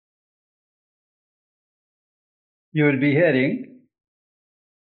You will be hearing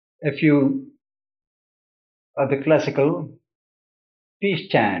a few of the classical peace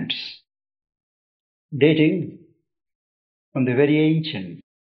chants dating from the very ancient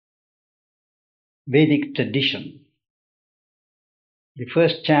Vedic tradition. The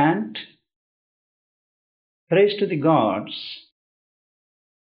first chant, praise to the gods,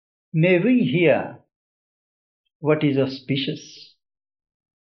 may we hear what is auspicious.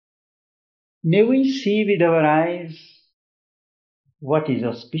 May we see with our eyes what is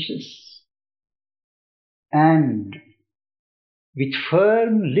auspicious, and with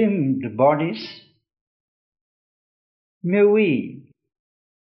firm-limbed bodies may we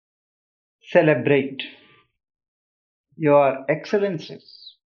celebrate your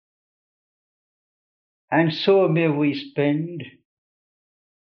excellences, and so may we spend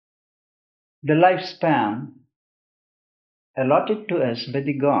the lifespan allotted to us by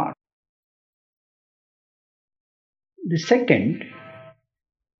the God. The second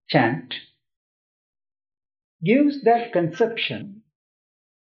chant gives that conception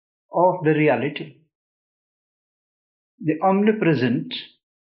of the reality, the omnipresent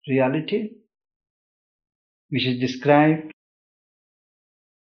reality, which is described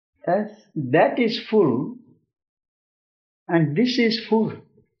as that is full and this is full.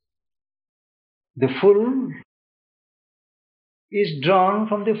 The full is drawn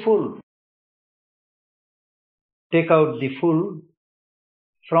from the full. Take out the full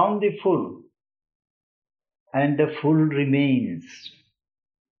from the full, and the full remains.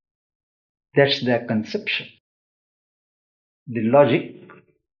 That's the conception. The logic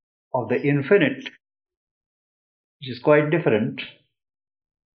of the infinite, which is quite different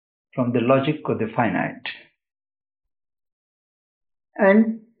from the logic of the finite.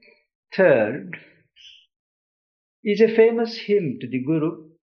 And third is a famous hymn to the Guru,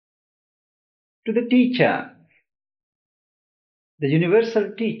 to the teacher, the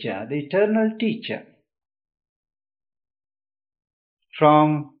universal teacher, the eternal teacher,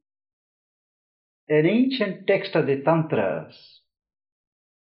 from an ancient text of the Tantras,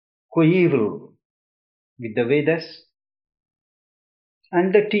 coeval with the Vedas,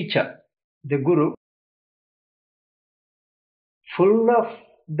 and the teacher, the Guru, full of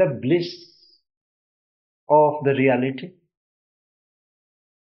the bliss of the reality,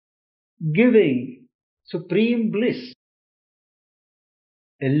 giving supreme bliss,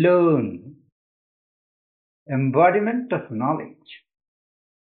 alone, embodiment of knowledge,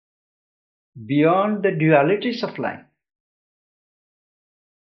 beyond the dualities of life,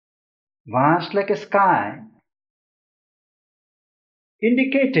 vast like a sky,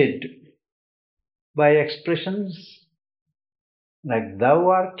 indicated by expressions like thou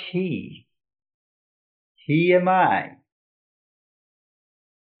art he am I,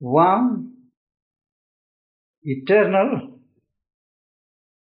 one, eternal,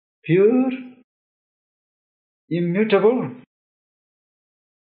 pure, immutable,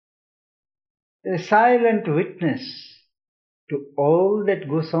 a silent witness to all that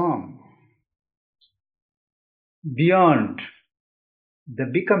goes on, beyond the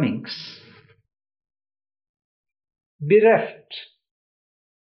becomings, bereft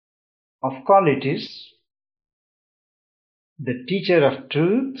of qualities, the teacher of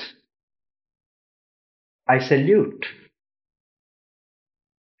truth, I salute.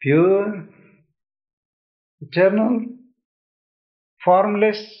 Pure, eternal,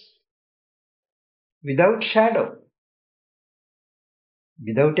 formless, without shadow,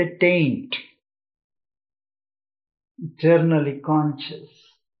 without a taint, eternally conscious,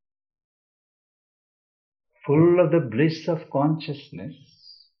 full of the bliss of consciousness.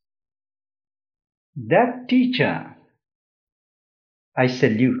 That teacher I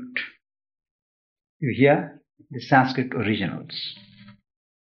salute. You hear the Sanskrit originals.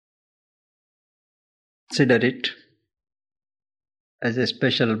 Consider it as a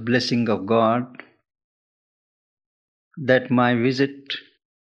special blessing of God that my visit,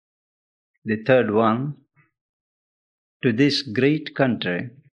 the third one, to this great country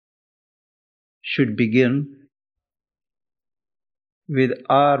should begin with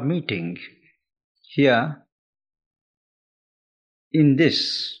our meeting here in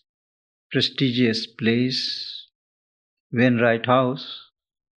this prestigious place, Wainwright House,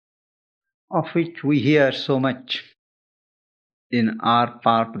 of which we hear so much in our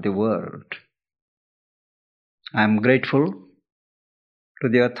part of the world. I am grateful to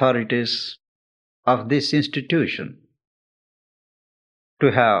the authorities of this institution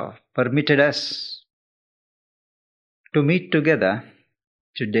to have permitted us to meet together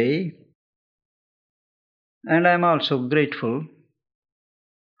today, and I am also grateful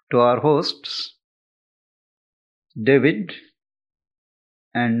to our hosts David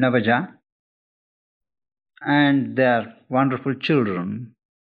and Navaja and their wonderful children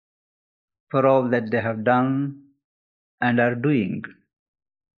for all that they have done and are doing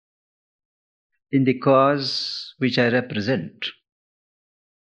in the cause which I represent,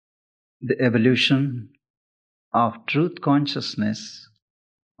 the evolution of truth consciousness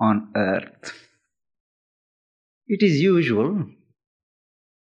on earth. It is usual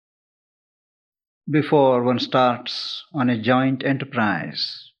before one starts on a joint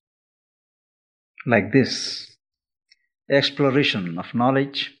enterprise like this, exploration of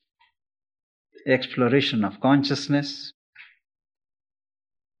knowledge, exploration of consciousness,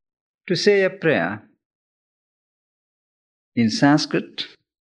 to say a prayer in Sanskrit,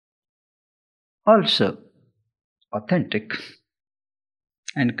 also authentic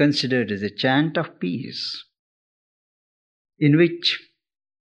and considered as a chant of peace, in which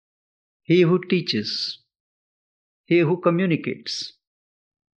he who teaches, he who communicates,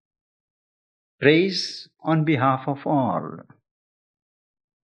 prays on behalf of all.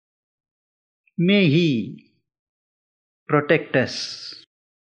 May he protect us.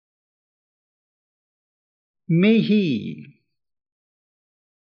 May he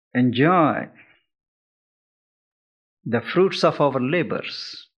enjoy the fruits of our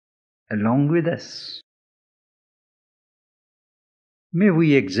labors along with us. May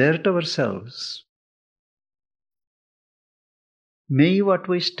we exert ourselves. May what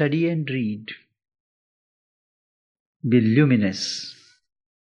we study and read be luminous.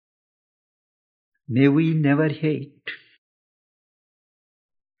 May we never hate.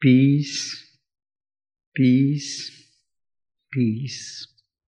 Peace, peace, peace.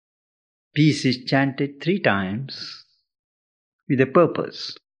 Peace is chanted 3 times with a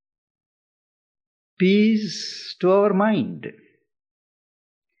purpose. Peace to our mind,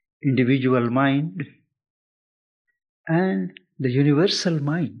 individual mind, and the universal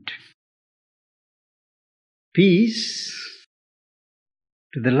mind. Peace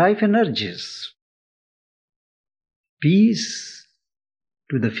to the life energies. Peace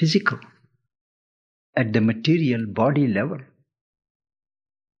to the physical, at the material body level.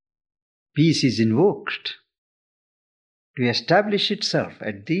 Peace is invoked to establish itself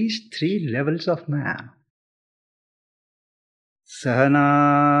at these 3 levels of man.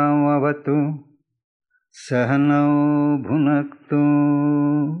 Sahanavavatu, sahanau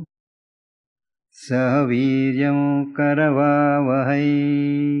bhunaktu, sahaviryam karavavahai,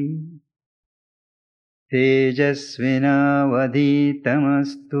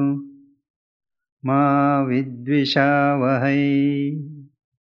 tejasvinavadhitamastu, ma vidvishavahai.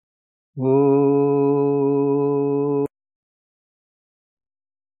 Om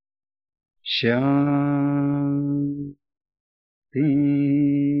Shanti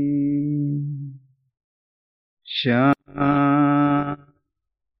Shanti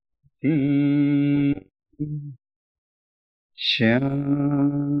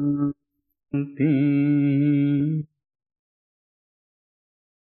Shanti.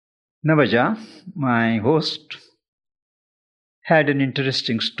 Navaja, my host, had an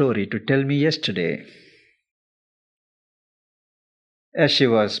interesting story to tell me yesterday. As she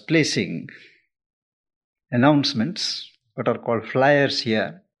was placing announcements, what are called flyers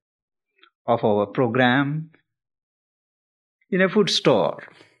here, of our program in a food store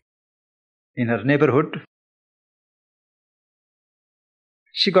in her neighborhood,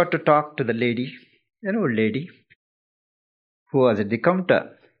 she got to talk to the lady, an old lady, who was at the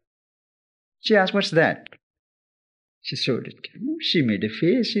counter. She asked, "What's that?" She showed it. She made a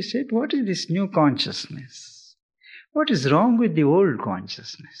face. She said, "What is this new consciousness? What is wrong with the old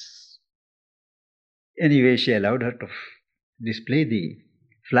consciousness?" Anyway, she allowed her to display the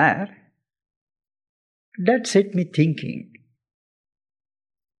flyer. That set me thinking,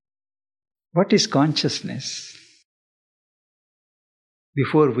 what is consciousness?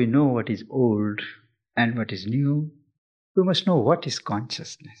 Before we know what is old and what is new, we must know what is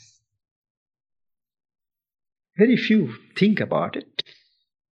consciousness. Very few think about it.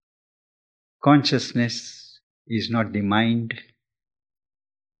 Consciousness is not the mind.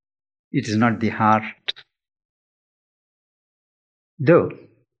 It is not the heart. Though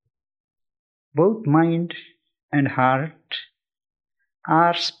both mind and heart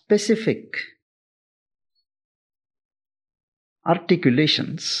are specific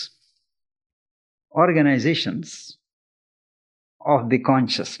articulations, organizations of the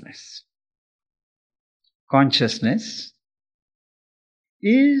consciousness. Consciousness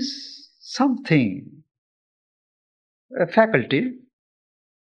is something, a faculty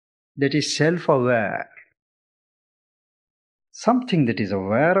that is self-aware, something that is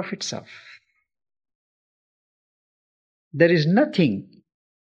aware of itself. There is nothing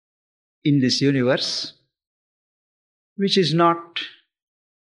in this universe which is not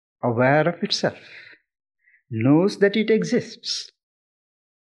aware of itself, knows that it exists,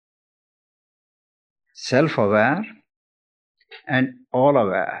 self-aware and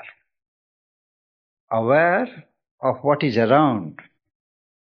all-aware, aware of what is around.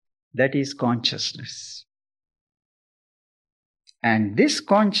 That is consciousness. And this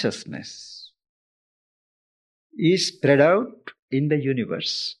consciousness is spread out in the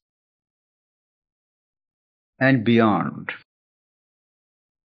universe and beyond.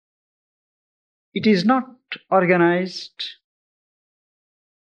 It is not organized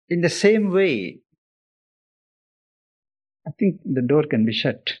in the same way. I think the door can be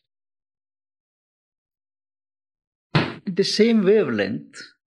shut. The same wavelength,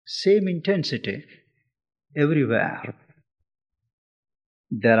 same intensity everywhere.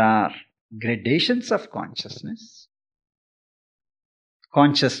 There are gradations of consciousness.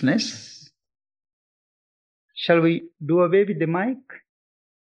 Consciousness. Shall we do away with the mic?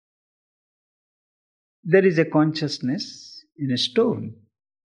 There is a consciousness in a stone.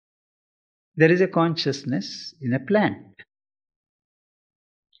 There is a consciousness in a plant.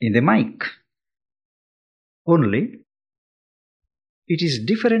 In the mic. Only it is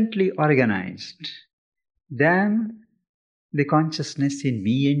differently organized than the consciousness in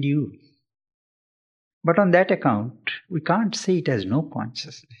me and you. But on that account, we can't say it has no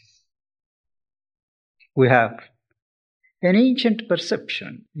consciousness. We have an ancient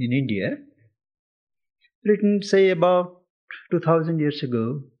perception in India, written, say, about 2000 years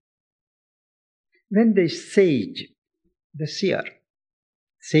ago, when the sage, the seer,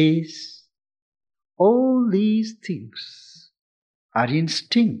 says, all these things are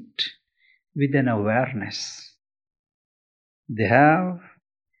instinct with an awareness. They have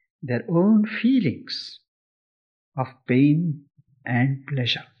their own feelings of pain and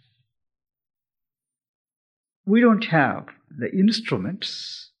pleasure. We don't have the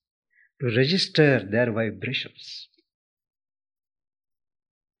instruments to register their vibrations.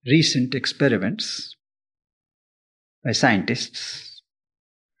 Recent experiments by scientists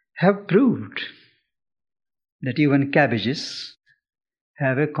have proved that even cabbages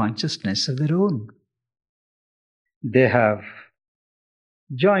have a consciousness of their own. They have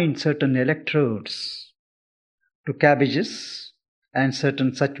joined certain electrodes to cabbages and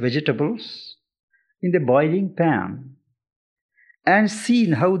certain such vegetables in the boiling pan and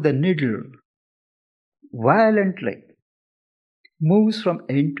seen how the needle violently moves from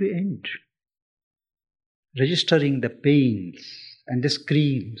end to end, registering the pains and the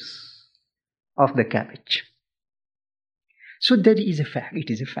screams of the cabbage. So there is a fact, it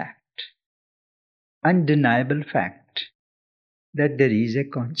is a fact, undeniable fact, that there is a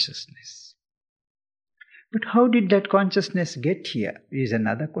consciousness. But how did that consciousness get here is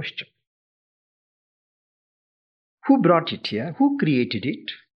another question. Who brought it here? Who created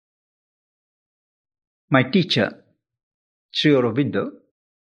it? My teacher, Sri Aurobindo,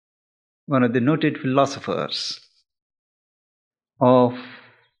 one of the noted philosophers of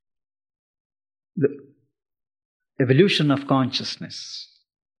the evolution of consciousness,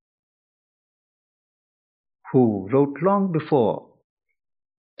 who wrote long before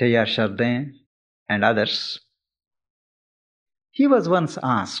Teilhard de Chardin and others, he was once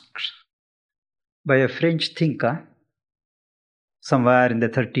asked by a French thinker somewhere in the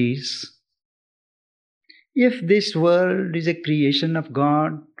 30s, if this world is a creation of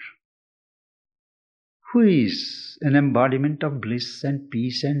God, who is an embodiment of bliss and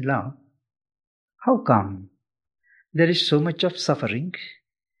peace and love, how come there is so much of suffering,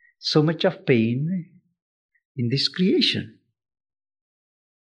 so much of pain in this creation?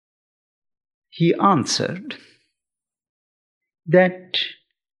 He answered that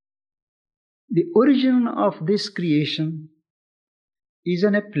the origin of this creation is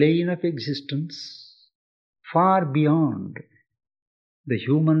on a plane of existence far beyond the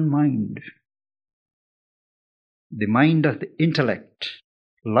human mind. The mind of the intellect,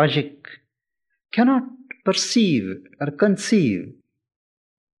 logic, cannot perceive or conceive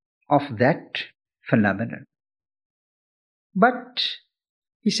of that phenomenon. But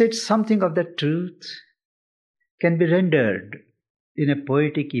he said something of the truth can be rendered in a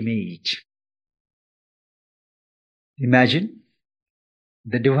poetic image. Imagine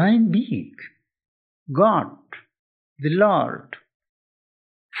the divine being, God, the Lord,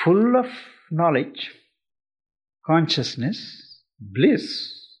 full of knowledge, consciousness,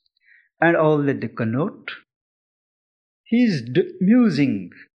 bliss, and all that they connote. He is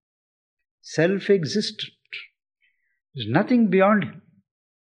musing, self-existent. There is nothing beyond him.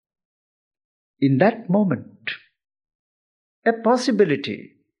 In that moment, a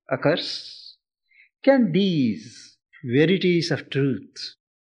possibility occurs, can these verities of truth,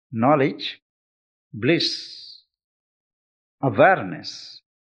 knowledge, bliss, awareness,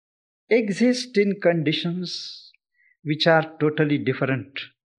 exist in conditions which are totally different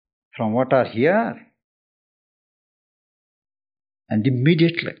from what are here? And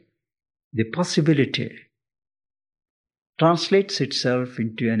immediately the possibility translates itself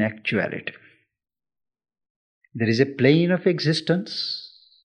into an actuality. There is a plane of existence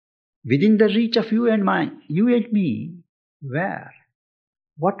within the reach of you and me, where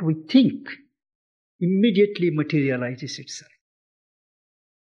what we think immediately materializes itself.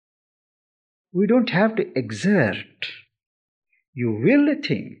 We don't have to exert. You will a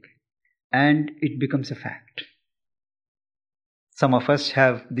thing and it becomes a fact. Some of us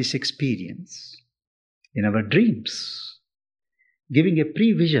have this experience in our dreams, giving a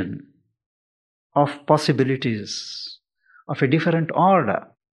prevision of possibilities of a different order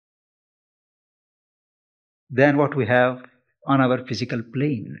than what we have on our physical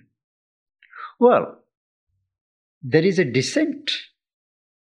plane. Well, there is a descent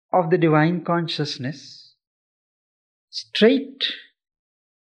of the divine consciousness straight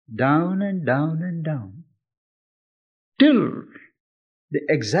down and down and down till the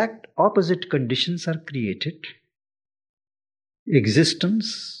exact opposite conditions are created.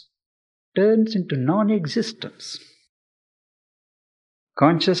 Existence turns into non-existence.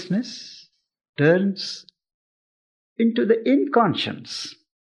 Consciousness turns into the inconscience.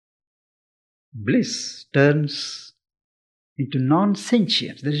 Bliss turns into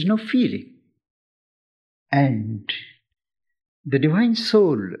non-sentience. There is no feeling. And the divine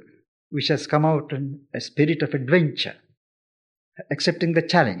soul, which has come out in a spirit of adventure, accepting the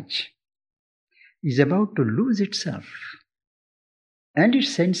challenge, is about to lose itself. And it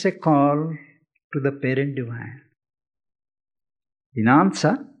sends a call to the parent divine. In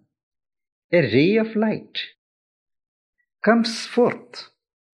answer, a ray of light comes forth.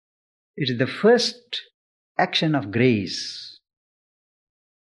 It is the first action of grace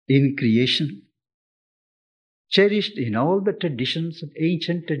in creation, cherished in all the traditions,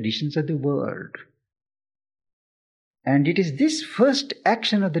 ancient traditions of the world. And it is this first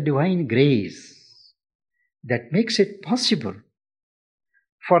action of the divine grace that makes it possible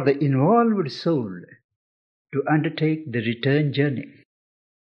for the involved soul to undertake the return journey.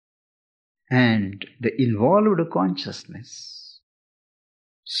 And the involved consciousness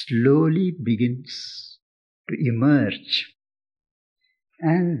slowly begins to emerge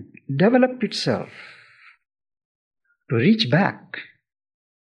and develop itself to reach back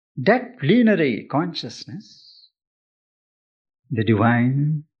that plenary consciousness, the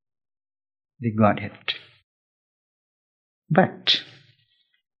divine, the Godhead. But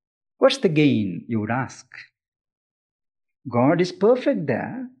what's the gain, you would ask? God is perfect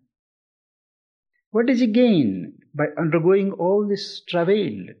there. What does he gain by undergoing all this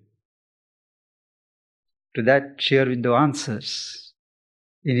travail? To that Sri Aurobindo answers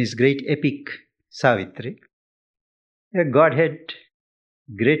in his great epic Savitri, a Godhead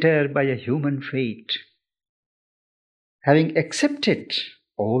greater by a human fate, having accepted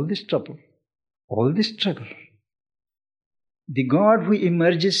all this trouble, all this struggle, the God who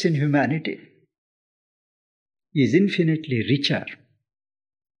emerges in humanity is infinitely richer,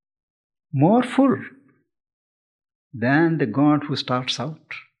 more full than the God who starts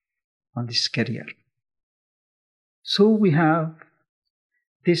out on this career. So we have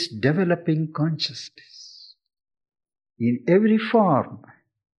this developing consciousness in every form,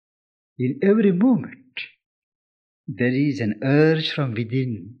 in every moment. There is an urge from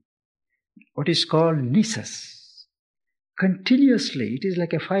within, what is called nisus. Continuously, it is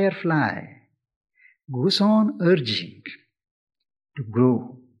like a firefly, goes on urging to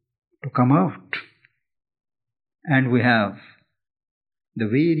grow, to come out. And we have the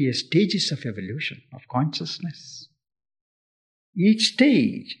various stages of evolution of consciousness. Each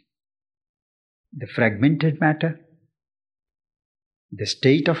stage, the fragmented matter, the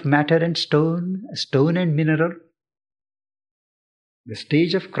state of matter and stone, stone and mineral, the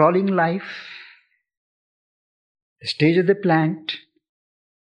stage of crawling life, the stage of the plant,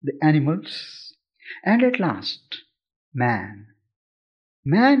 the animals, and at last, man.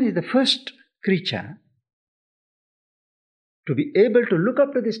 Man is the first creature to be able to look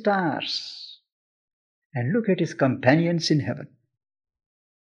up to the stars and look at his companions in heaven.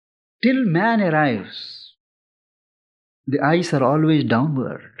 Till man arrives, the eyes are always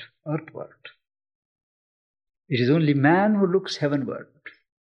downward, earthward. It is only man who looks heavenward.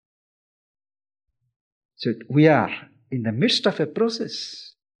 So we are in the midst of a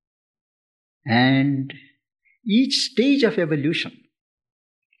process, and Each stage of evolution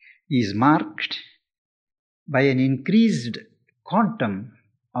is marked by an increased quantum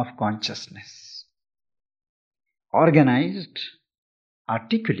of consciousness, organized,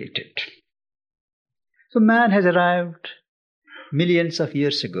 articulated. So man has arrived millions of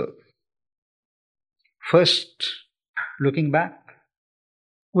years ago. First, looking back,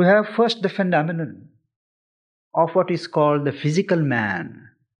 we have first the phenomenon of what is called the physical man,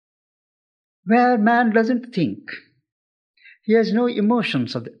 where man doesn't think. He has no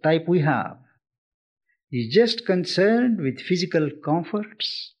emotions of the type we have. He is just concerned with physical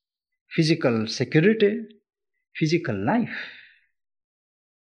comforts, physical security, physical life.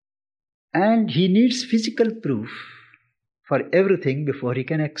 And he needs physical proof for everything before he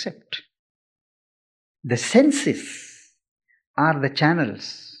can accept. The senses are the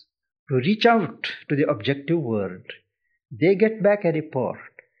channels to reach out to the objective world. They get back a report,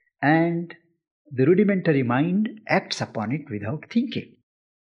 and the rudimentary mind acts upon it without thinking.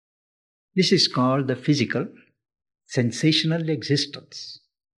 This is called the physical, sensational existence.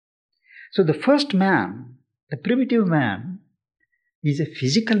 So the first man, the primitive man, is a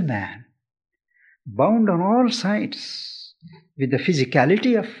physical man, bound on all sides with the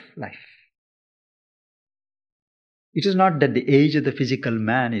physicality of life. It is not that the age of the physical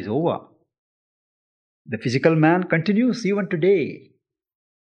man is over. The physical man continues even today.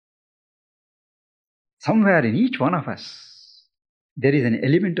 Somewhere in each one of us, there is an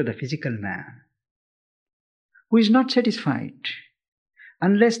element of the physical man who is not satisfied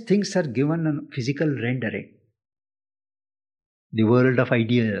unless things are given a physical rendering. The world of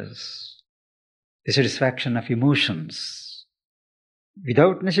ideas, the satisfaction of emotions,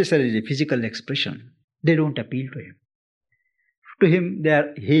 without necessarily physical expression, they don't appeal to him. To him, they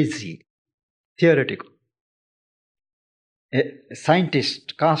are hazy, theoretical. A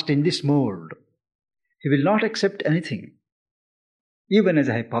scientist cast in this mold, he will not accept anything, even as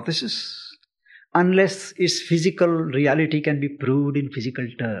a hypothesis, unless its physical reality can be proved in physical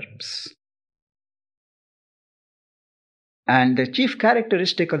terms. And the chief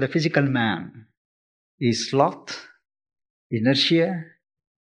characteristic of the physical man is sloth, inertia,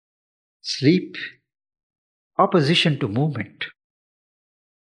 sleep, opposition to movement.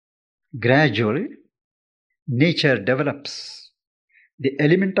 Gradually, nature develops the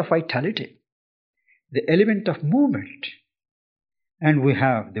element of vitality, the element of movement, and we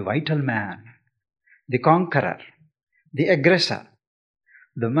have the vital man, the conqueror, the aggressor,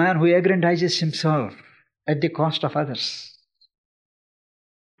 the man who aggrandizes himself at the cost of others.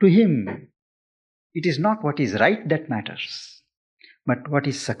 To him, it is not what is right that matters, but what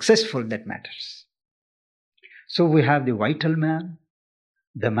is successful that matters. So we have the vital man,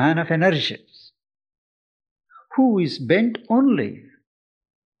 the man of energy, who is bent only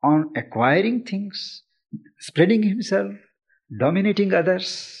on acquiring things, spreading himself, dominating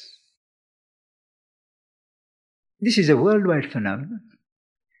others. This is a worldwide phenomenon,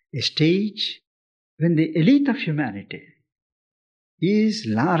 a stage when the elite of humanity is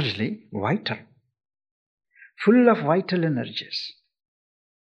largely vital, full of vital energies.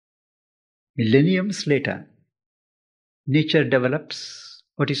 Millenniums later, nature develops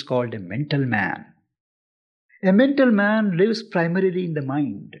what is called a mental man. A mental man lives primarily in the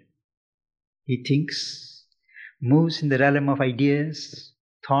mind. He thinks, moves in the realm of ideas,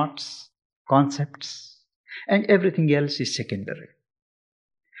 thoughts, concepts, and everything else is secondary.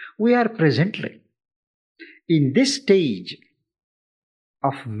 We are presently in this stage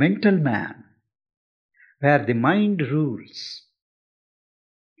of mental man where the mind rules.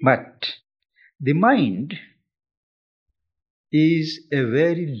 But the mind is a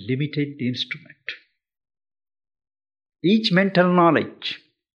very limited instrument. Each mental knowledge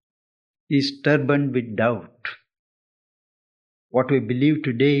is turbaned with doubt. What we believe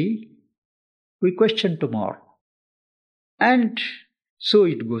today, we question tomorrow. And so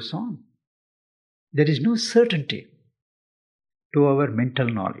it goes on. There is no certainty to our mental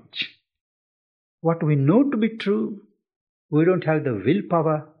knowledge. What we know to be true, we don't have the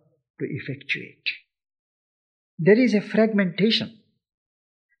willpower to effectuate. There is a fragmentation,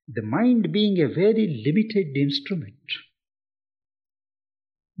 the mind being a very limited instrument.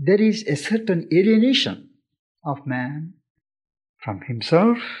 There is a certain alienation of man from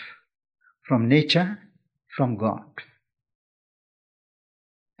himself, from nature, from God.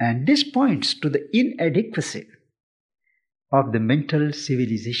 And this points to the inadequacy of the mental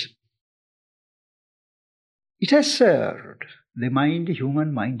civilization. It has served, the mind,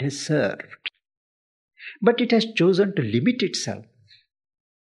 human mind has served, but it has chosen to limit itself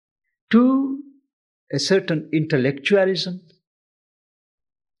to a certain intellectualism,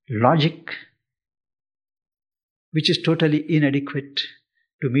 logic, which is totally inadequate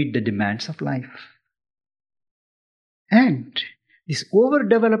to meet the demands of life. And this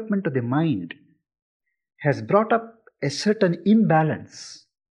overdevelopment of the mind has brought up a certain imbalance,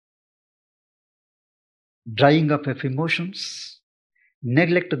 drying up of emotions,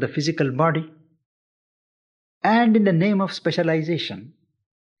 neglect of the physical body, and in the name of specialization,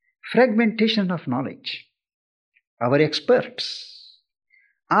 fragmentation of knowledge. Our experts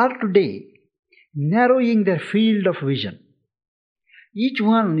are today narrowing their field of vision. Each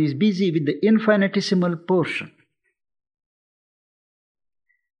one is busy with the infinitesimal portion.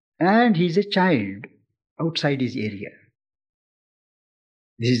 And he is a child outside his area.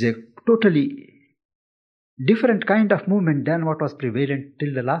 This is a totally different kind of movement than what was prevalent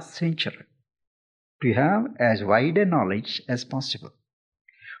till the last century, to have as wide a knowledge as possible.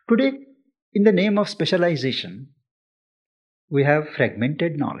 Today, in the name of specialization, we have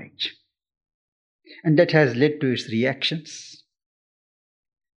fragmented knowledge, and that has led to its reactions,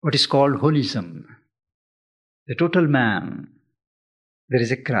 what is called holism, the total man. There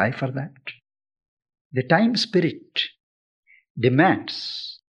is a cry for that. The time spirit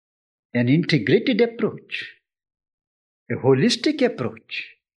demands an integrated approach, a holistic approach,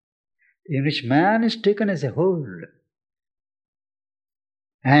 in which man is taken as a whole.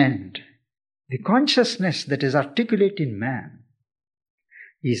 And the consciousness that is articulate in man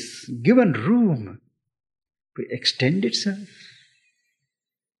is given room to extend itself,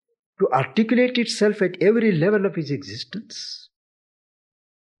 to articulate itself at every level of his existence,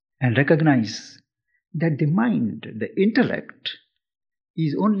 and recognize that the mind, the intellect,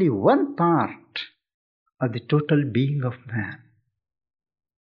 is only one part of the total being of man.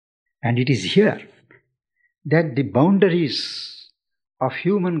 And it is here that the boundaries of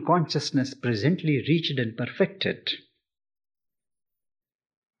human consciousness presently reached and perfected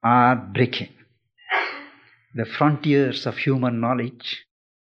are breaking. The frontiers of human knowledge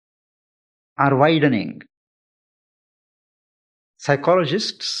are widening.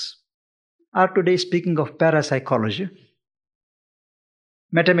 Psychologists are today speaking of parapsychology.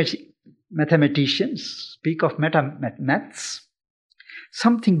 Mathematicians speak of maths,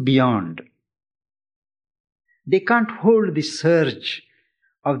 something beyond. They can't hold the surge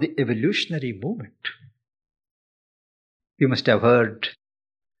of the evolutionary movement. You must have heard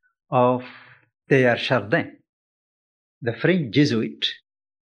of Teilhard de Chardin, the French Jesuit,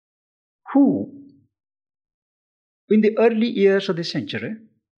 who, in the early years of the century,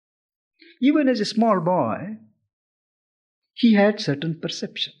 even as a small boy, he had certain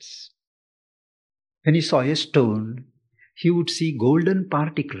perceptions. When he saw a stone, he would see golden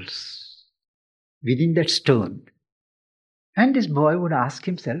particles within that stone. And this boy would ask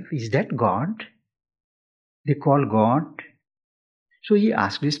himself, is that God? They call God. So he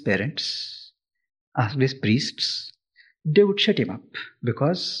asked his parents, asked his priests. They would shut him up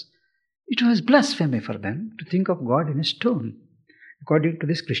because it was blasphemy for them to think of God in a stone, according to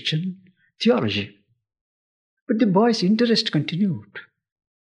this Christian theology. But the boy's interest continued.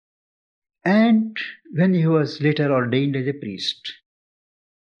 And when he was later ordained as a priest,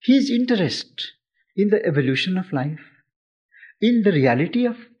 his interest in the evolution of life, in the reality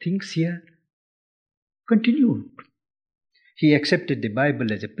of things here, continued. He accepted the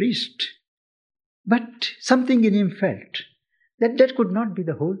Bible as a priest, but something in him felt that that could not be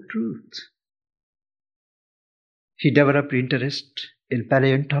the whole truth. He developed interest in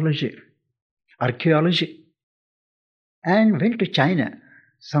paleontology, archaeology, and went to China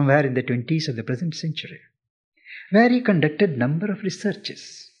somewhere in the 20s of the present century, where he conducted a number of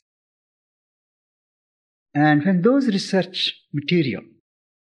researches. And when those research material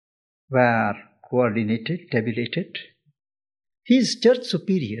were coordinated, tabulated, his church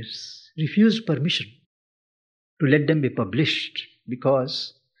superiors refused permission to let them be published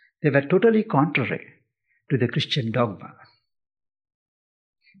because they were totally contrary to the Christian dogma.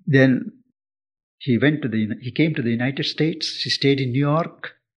 Then he came to the United States. He stayed in New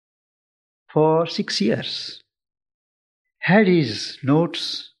York for 6 years. Had his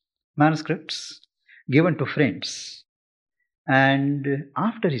notes, manuscripts given to friends. And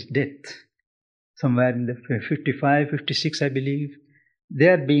after his death, somewhere in the 55, 56, I believe, they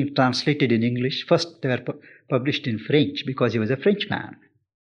are being translated in English. First, they were published in French because he was a Frenchman,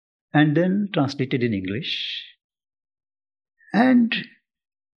 and then translated in English. And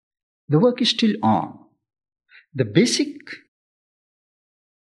the work is still on. The basic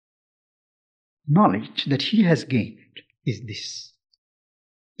knowledge that he has gained is this.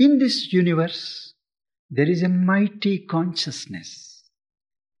 In this universe, there is a mighty consciousness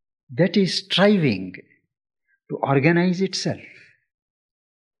that is striving to organize itself,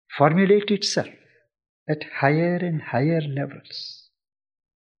 formulate itself, at higher and higher levels.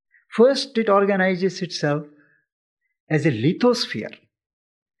 First, it organizes itself as a lithosphere,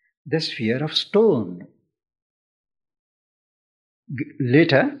 the sphere of stone.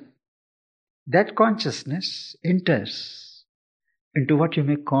 Later, that consciousness enters into what you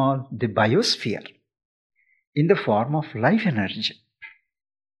may call the biosphere in the form of life energy.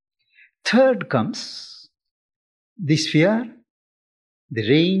 Third comes the sphere, the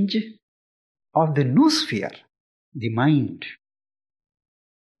range of the noosphere, the mind.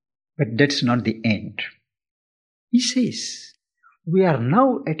 But that's not the end. He says, we are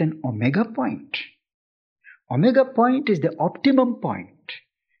now at an omega point. Omega point is the optimum point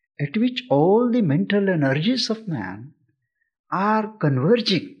at which all the mental energies of man are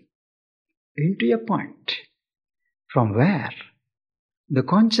converging into a point from where the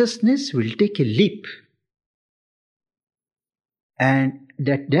consciousness will take a leap. And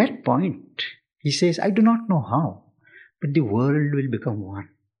at that point, he says, I do not know how, but the world will become one.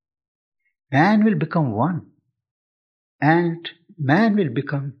 Man will become one. And man will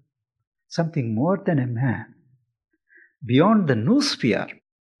become something more than a man. Beyond the noosphere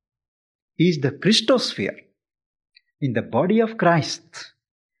is the Christosphere. In the body of Christ,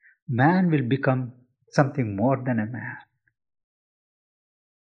 man will become something more than a man.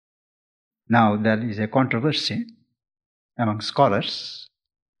 Now, there is a controversy among scholars.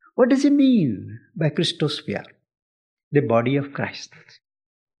 What does he mean by Christosphere, the body of Christ?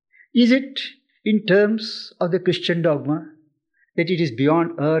 Is it in terms of the Christian dogma that it is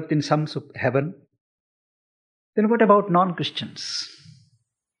beyond earth in some heaven? Then what about non-Christians?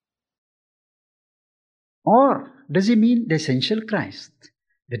 Or does he mean the essential Christ,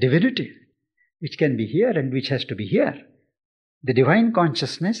 the divinity, which can be here and which has to be here, the divine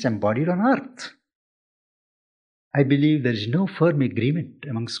consciousness embodied on earth? I believe there is no firm agreement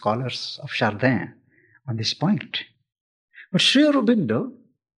among scholars of Chardin on this point. But Sri Aurobindo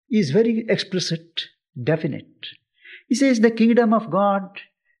is very explicit, definite. He says the kingdom of God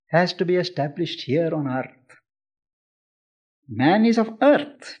has to be established here on earth. Man is of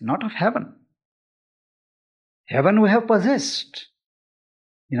earth, not of heaven. Heaven we have possessed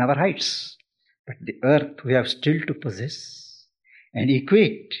in our heights, but the earth we have still to possess and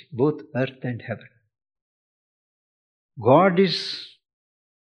equate both earth and heaven. God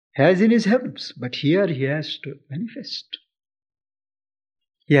has in his heavens, but here he has to manifest.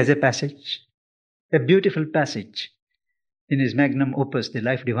 He has a passage, a beautiful passage in his magnum opus, The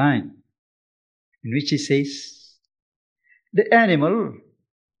Life Divine, in which he says, the animal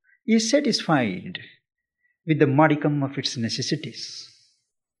is satisfied with the modicum of its necessities.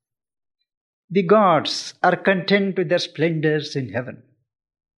 The gods are content with their splendors in heaven.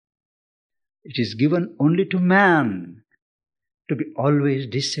 It is given only to man to be always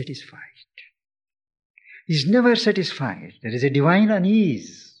dissatisfied. He is never satisfied. There is a divine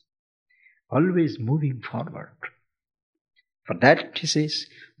unease, always moving forward. For that, he says,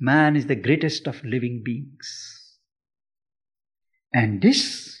 man is the greatest of living beings. And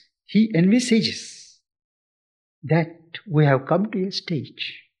this, he envisages that we have come to a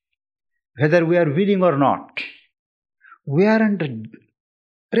stage, whether we are willing or not, we are under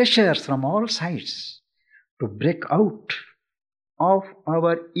pressures from all sides to break out of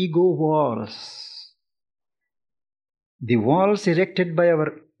our ego walls. The walls erected by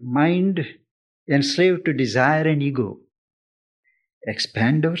our mind enslaved to desire and ego.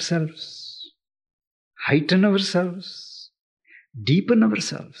 Expand ourselves, heighten ourselves, deepen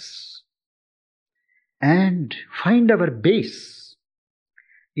ourselves, and find our base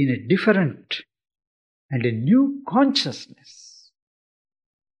in a different and a new consciousness,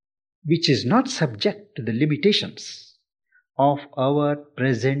 which is not subject to the limitations of our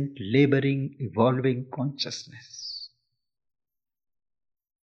present laboring, evolving consciousness.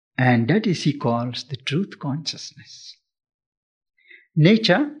 And that is he calls the truth consciousness.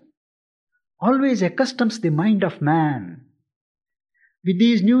 Nature always accustoms the mind of man with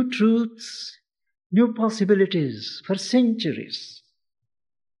these new truths, new possibilities for centuries.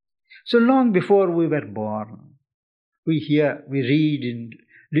 So long before we were born, we read in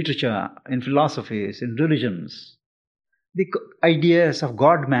literature, in philosophies, in religions, the ideas of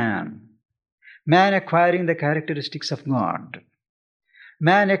God-man, man acquiring the characteristics of God,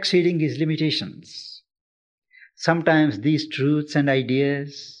 man exceeding his limitations. Sometimes these truths and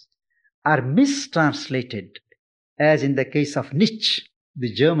ideas are mistranslated, as in the case of Nietzsche,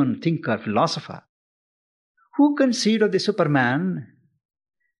 the German thinker, philosopher, who conceived of the Superman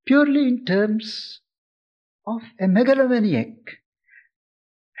purely in terms of a megalomaniac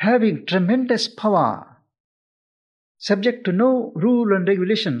having tremendous power subject to no rule and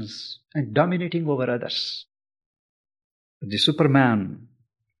regulations and dominating over others. The Superman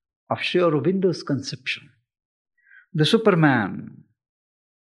of Sri Aurobindo's conception, the Superman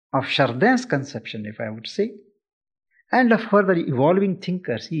of Chardin's conception, if I would say, and of further evolving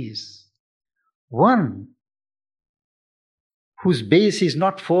thinkers is one whose base is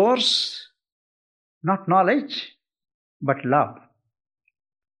not force, not knowledge, but love.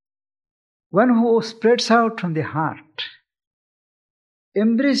 One who spreads out from the heart,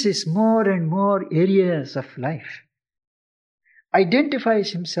 embraces more and more areas of life,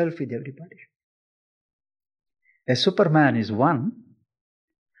 identifies himself with everybody. A Superman is one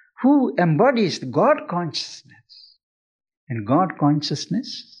who embodies God consciousness. And God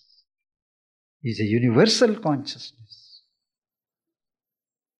consciousness is a universal consciousness.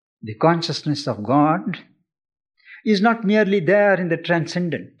 The consciousness of God is not merely there in the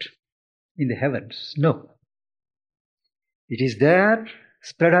transcendent, in the heavens. No. It is there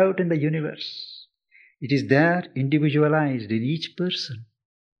spread out in the universe. It is there individualized in each person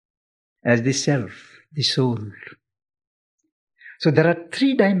as the self, the soul. So there are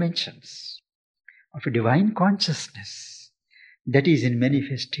three dimensions of a divine consciousness that is in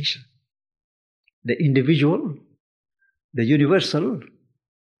manifestation. The individual, the universal,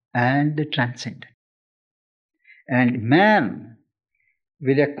 and the transcendent. And man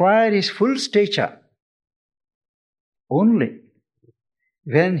will acquire his full stature only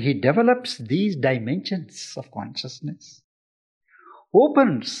when he develops these dimensions of consciousness,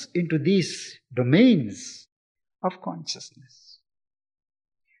 opens into these domains of consciousness.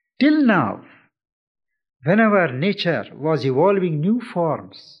 Till now, whenever nature was evolving new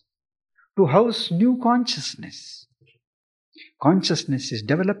forms to house new consciousness, consciousness is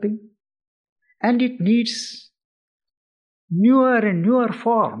developing and it needs newer and newer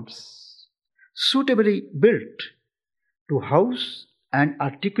forms suitably built to house and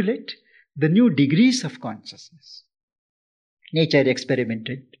articulate the new degrees of consciousness. Nature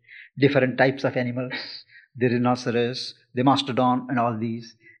experimented different types of animals, the rhinoceros, the mastodon, and all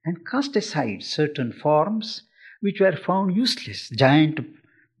these, and cast aside certain forms which were found useless, giant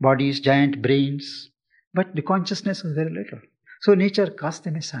bodies, giant brains, but the consciousness was very little. So nature cast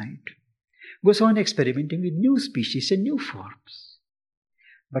them aside, goes on experimenting with new species and new forms.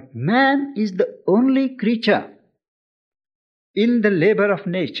 But man is the only creature in the labor of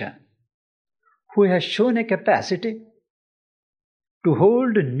nature who has shown a capacity to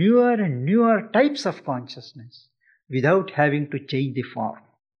hold newer and newer types of consciousness without having to change the form.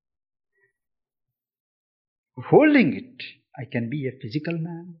 Holding it, I can be a physical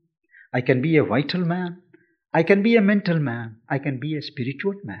man, I can be a vital man, I can be a mental man, I can be a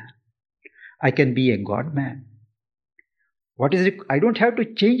spiritual man, I can be a God man. What is it? I don't have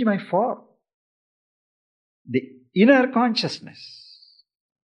to change my form. The inner consciousness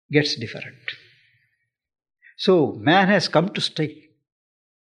gets different. So man has come to stay.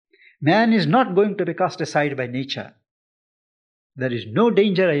 Man is not going to be cast aside by nature. There is no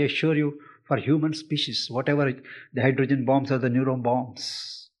danger, I assure you, for human species, whatever the hydrogen bombs or the neuron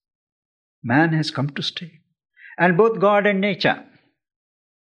bombs. Man has come to stay. And both God and nature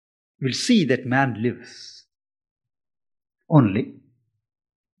will see that man lives. Only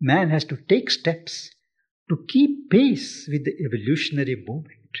man has to take steps to keep pace with the evolutionary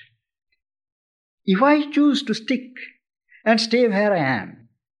movement. If I choose to stick and stay where I am,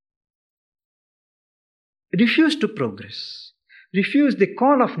 refuse to progress, refuse the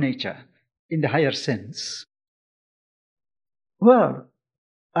call of nature in the higher sense, well,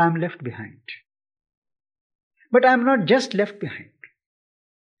 I am left behind. But I am not just left behind.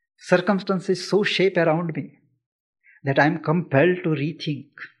 Circumstances so shape around me that I am compelled to rethink.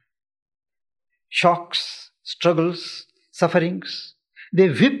 Shocks, struggles, sufferings, they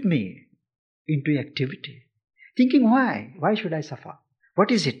whip me into activity. Thinking, why? Why should I suffer?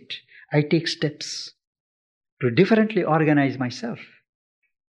 What is it? I take steps to differently organize myself.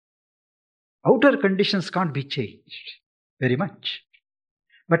 Outer conditions can't be changed very much.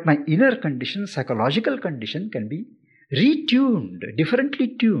 But my inner condition, psychological condition can be retuned,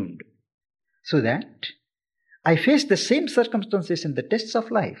 differently tuned, so that I face the same circumstances and the tests of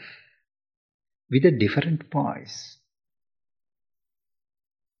life with a different poise.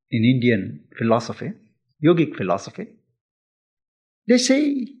 In Indian philosophy, yogic philosophy, they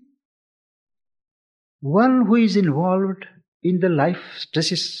say one who is involved in the life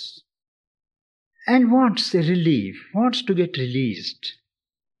stresses and wants a relief, wants to get released.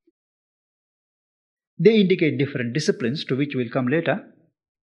 They indicate different disciplines to which we'll come later.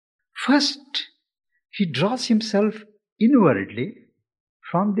 First, he draws himself inwardly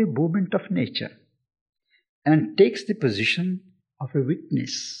from the movement of nature. and takes the position of a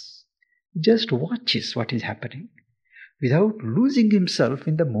witness, just watches what is happening without losing himself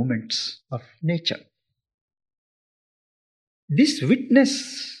in the moments of nature. This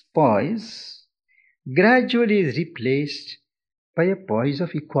witness poise gradually is replaced by a poise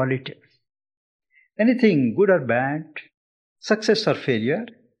of equality. Anything good or bad, success or failure,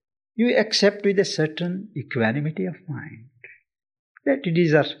 you accept with a certain equanimity of mind. That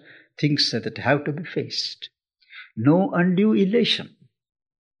these are things that have to be faced. No undue elation,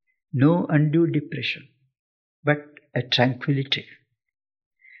 no undue depression, but a tranquility.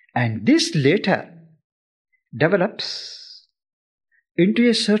 And this later develops into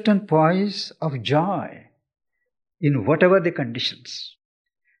a certain poise of joy in whatever the conditions,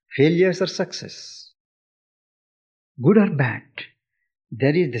 failures or success, good or bad.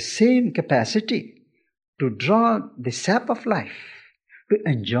 There is the same capacity to draw the sap of life, to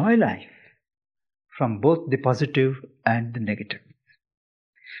enjoy life from both the positive and the negative.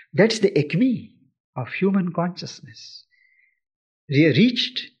 That's the acme of human consciousness,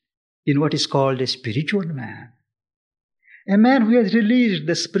 reached in what is called a spiritual man. A man who has released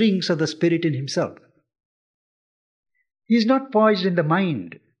the springs of the spirit in himself. He is not poised in the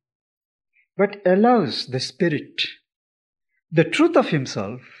mind, but allows the spirit, the truth of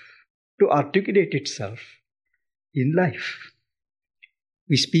himself, to articulate itself in life.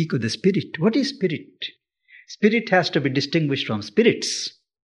 We speak of the spirit. What is spirit? Spirit has to be distinguished from spirits.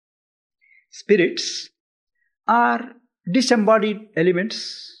 Spirits are disembodied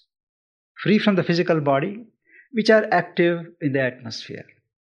elements, free from the physical body, which are active in the atmosphere.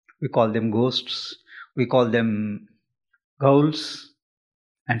 We call them ghosts, we call them ghouls,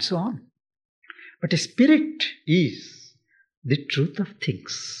 and so on. But a spirit is the truth of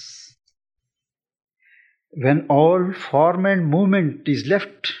things. When all form and movement is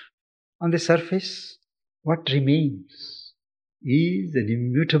left on the surface, what remains is an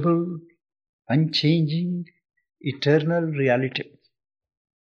immutable, unchanging, eternal reality.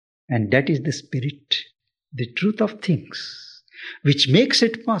 And that is the spirit, the truth of things, which makes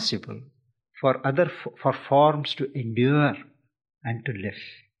it possible for forms to endure and to live.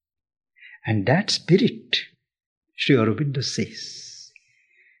 And that spirit, Sri Aurobindo says,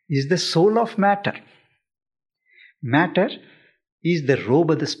 is the soul of matter. Matter is the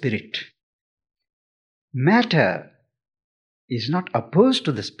robe of the spirit. Matter is not opposed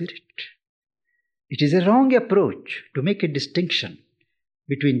to the spirit. It is a wrong approach to make a distinction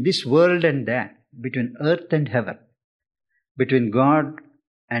between this world and that, between earth and heaven, between God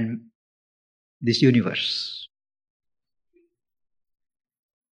and this universe.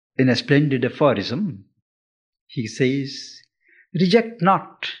 In a splendid aphorism, he says, "Reject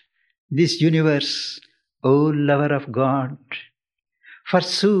not this universe, O lover of God, for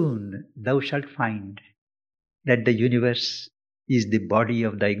soon thou shalt find that the universe is the body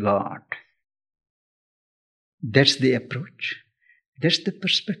of thy God." That's the approach. That's the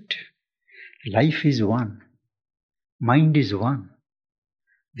perspective. Life is one. Mind is one.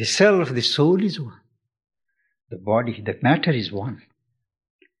 The self, the soul is one. The body, the matter is one.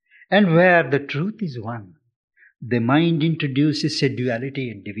 And where the truth is one, the mind introduces a duality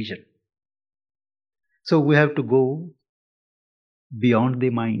and division. So we have to go beyond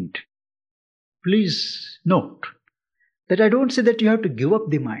the mind. Please note that I don't say that you have to give up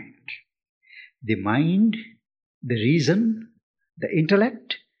the mind. The mind, the reason, the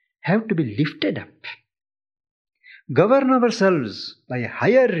intellect have to be lifted up. Govern ourselves by a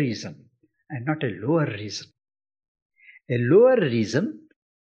higher reason and not a lower reason. A lower reason,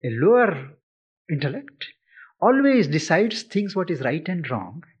 a lower intellect always decides things what is right and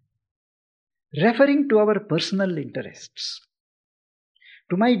wrong, referring to our personal interests,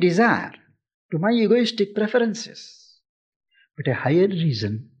 to my desire, to my egoistic preferences. But a higher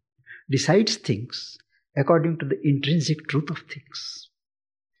reason decides things according to the intrinsic truth of things,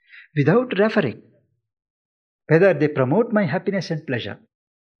 without referring whether they promote my happiness and pleasure,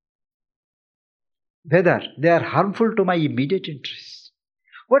 whether they are harmful to my immediate interests.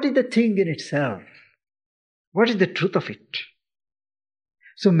 What is the thing in itself? What is the truth of it?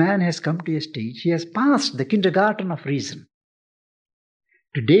 So man has come to a stage, he has passed the kindergarten of reason.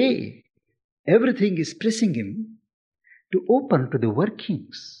 Today, everything is pressing him to open to the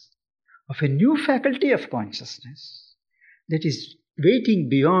workings of a new faculty of consciousness that is waiting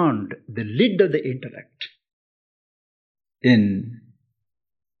beyond the lid of the intellect. In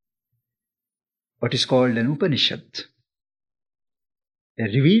what is called an Upanishad, a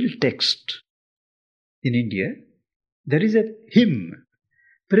revealed text in India, there is a hymn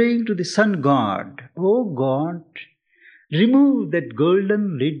praying to the sun god, "O God, remove that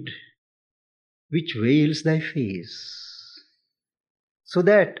golden lid which veils thy face, so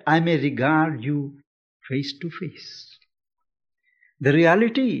that I may regard you face to face. The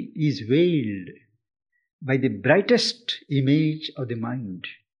reality is veiled by the brightest image of the mind.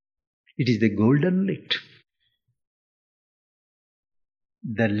 It is the golden light.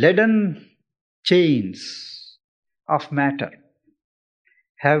 The leaden chains of matter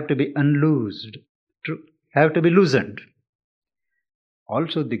have to be loosened.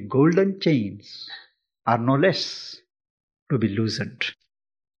 Also, the golden chains are no less to be loosened.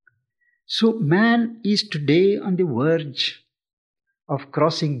 So, man is today on the verge of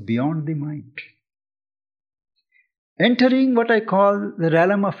crossing beyond the mind, entering what I call the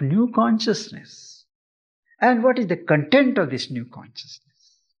realm of new consciousness. And what is the content of this new consciousness?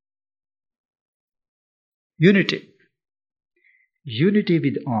 Unity. Unity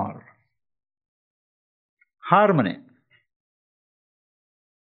with all. Harmony.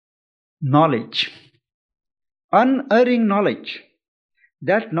 Knowledge. Unerring knowledge.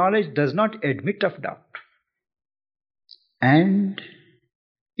 That knowledge does not admit of doubt. And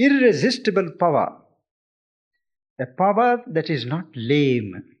irresistible power. A power that is not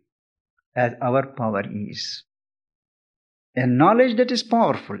lame as our power is. A knowledge that is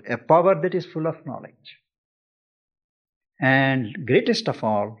powerful, a power that is full of knowledge. And greatest of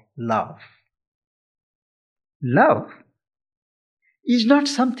all, love. Love is not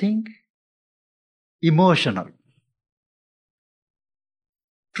something emotional.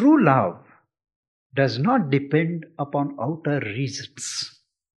 True love does not depend upon outer reasons,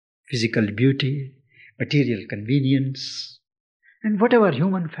 physical beauty, material convenience, and whatever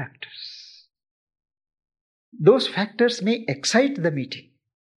human factors. Those factors may excite the meeting,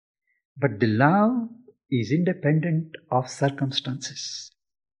 but the love is independent of circumstances.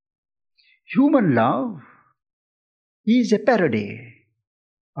 Human love is a parody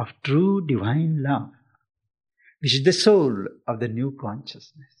of true divine love, which is the soul of the new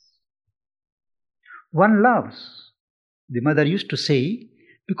consciousness. One loves, the mother used to say,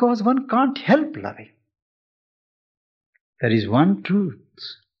 because one can't help loving. There is one truth.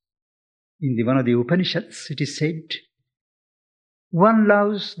 In one of the Upanishads, it is said, one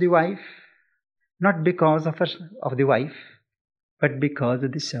loves the wife not because of the wife, but because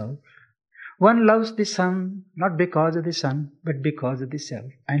of the self. One loves the son not because of the son, but because of the self,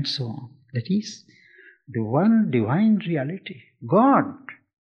 and so on. That is the one divine reality. God,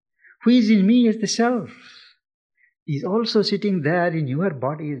 who is in me as the self, is also sitting there in your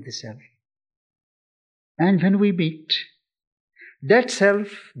body as the self. And when we meet, that self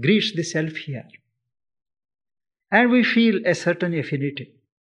greets the self here. And we feel a certain affinity,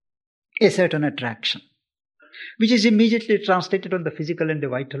 a certain attraction, which is immediately translated on the physical and the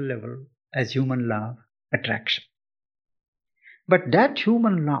vital level as human love, attraction. But that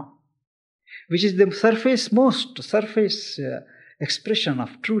human love, which is the surface expression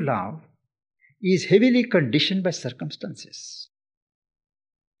of true love, is heavily conditioned by circumstances.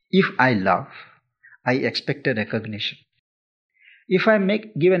 If I love, I expect a recognition. If I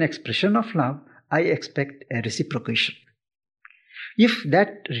give an expression of love, I expect a reciprocation. If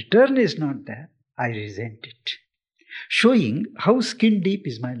that return is not there, I resent it, showing how skin deep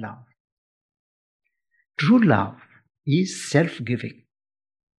is my love. True love is self-giving,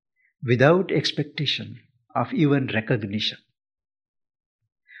 without expectation of even recognition.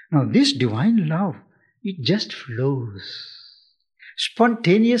 Now this divine love, it just flows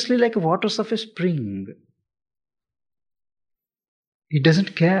spontaneously like waters of a spring. It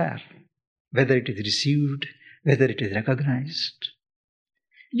doesn't care whether it is received, whether it is recognized.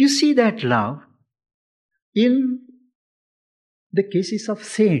 You see that love in the cases of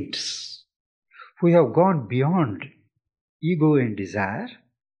saints who have gone beyond ego and desire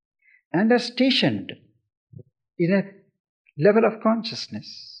and are stationed in a level of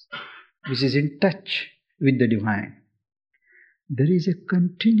consciousness which is in touch with the divine. There is a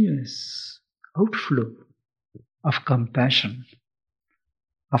continuous outflow of compassion,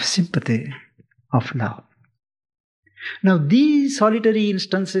 of sympathy, of love. Now these solitary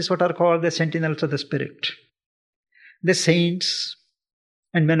instances, what are called the sentinels of the spirit, the saints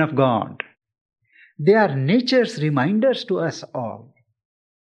and men of God, they are nature's reminders to us all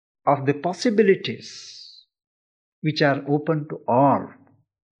of the possibilities which are open to all.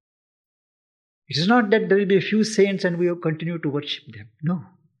 It is not that there will be a few saints and we will continue to worship them. No.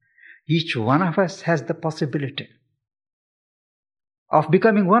 Each one of us has the possibility of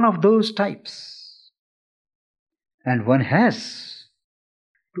becoming one of those types. And one has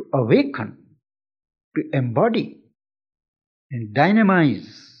to awaken, to embody and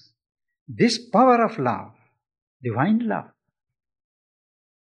dynamize this power of love, divine love.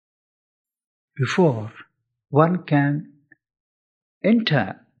 before one can enter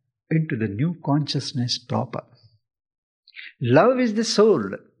into the new consciousness proper. Love is the soul.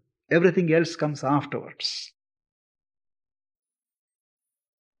 Everything else comes afterwards.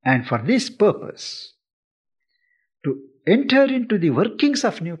 And for this purpose, to enter into the workings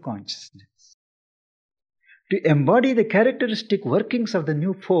of new consciousness, to embody the characteristic workings of the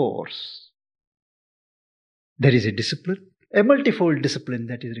new force, there is a discipline, a multifold discipline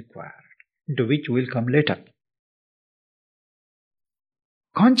that is required, into which we will come later.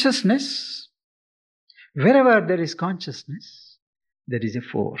 Consciousness, wherever there is consciousness, there is a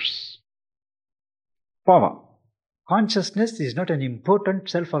force. Power. Consciousness is not an important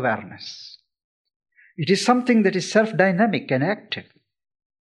self-awareness. It is something that is self-dynamic and active.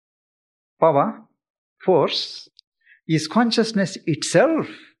 Power, force, is consciousness itself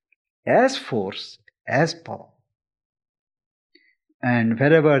as force, as power. And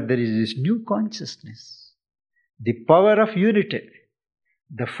wherever there is this new consciousness, the power of unity,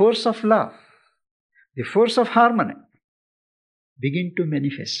 the force of love, the force of harmony begin to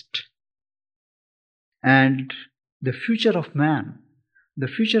manifest. And the future of man, the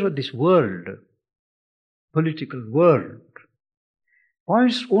future of this world, political world,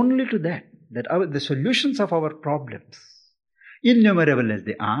 points only to that the solutions of our problems, innumerable as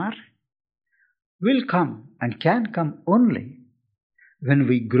they are, will come and can come only when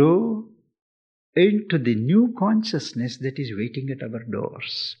we grow into the new consciousness that is waiting at our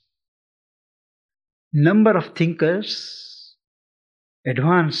doors. Number of thinkers,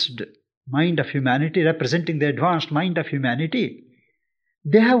 advanced mind of humanity, representing the advanced mind of humanity,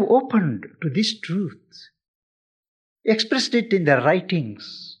 they have opened to this truth, expressed it in their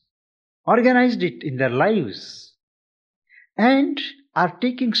writings, organized it in their lives, and are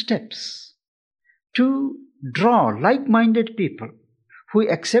taking steps to draw like-minded people who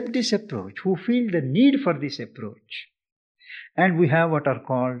accept this approach, who feel the need for this approach. And we have what are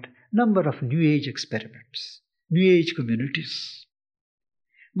called number of New Age experiments, New Age communities.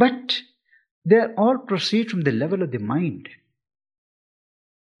 But they all proceed from the level of the mind.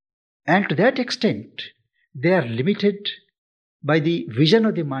 And to that extent, they are limited by the vision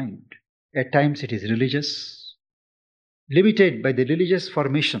of the mind. At times it is religious, limited by the religious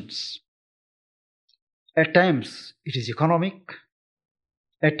formations. At times it is economic.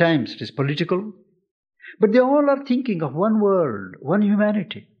 At times it is political. But they all are thinking of one world, one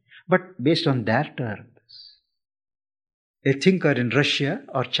humanity, but based on their terms. A thinker in Russia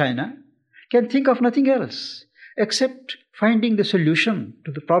or China can think of nothing else except finding the solution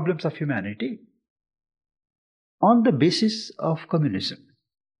to the problems of humanity on the basis of communism.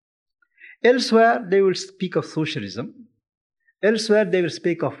 Elsewhere they will speak of socialism. Elsewhere they will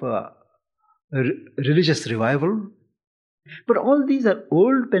speak of religious revival. But all these are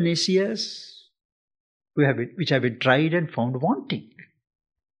old panaceas which have been tried and found wanting.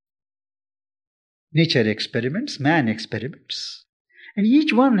 Nature experiments, man experiments, and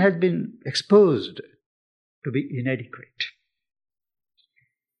each one has been exposed to be inadequate.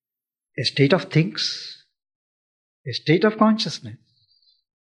 A state of things, a state of consciousness,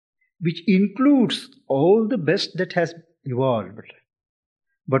 which includes all the best that has evolved,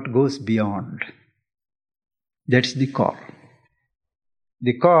 but goes beyond. That's the call.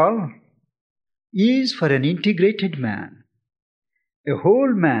 The call is for an integrated man, a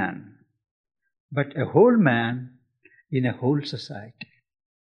whole man, but a whole man in a whole society.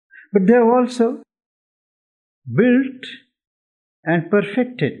 But they have also built and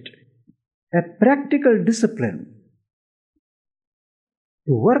perfected a practical discipline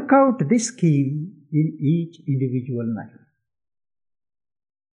to work out this scheme in each individual life.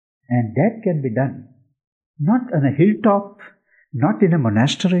 And that can be done not on a hilltop, not in a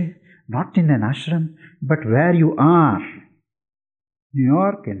monastery, not in an ashram, but where you are. New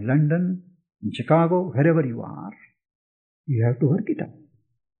York, in London, in Chicago, wherever you are, you have to work it out.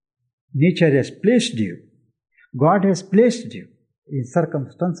 Nature has placed you, God has placed you in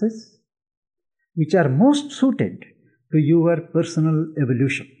circumstances which are most suited to your personal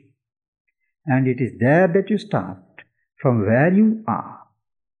evolution. And it is there that you start, from where you are.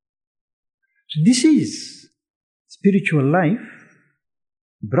 So this is spiritual life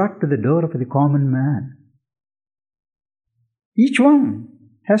brought to the door of the common man. Each one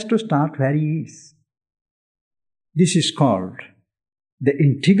has to start where he is. This is called the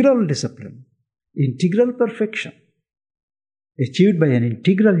integral discipline, integral perfection, achieved by an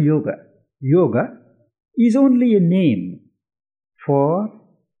integral yoga. Yoga is only a name for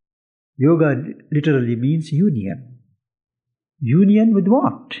yoga, literally means union. Union with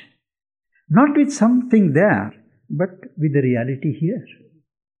what? Not with something there, but with the reality here.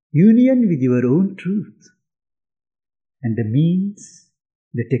 union with your own truth, and the means,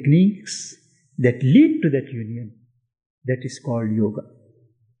 the techniques that lead to that union, that is called yoga.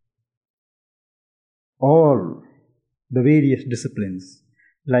 All the various disciplines,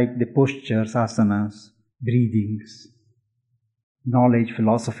 like the postures, asanas, breathings, knowledge,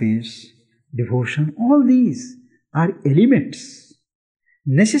 philosophies, devotion, all these are elements,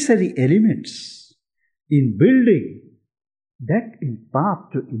 necessary elements in building that in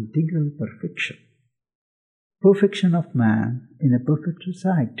path to integral perfection. Perfection of man in a perfect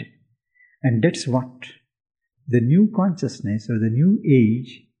society. And that's what the new consciousness or the new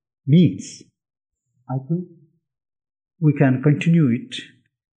age means. I think we can continue it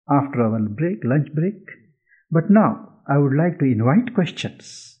after our break, lunch break. But now I would like to invite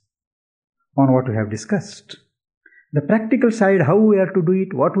questions on what we have discussed. The practical side, how we are to do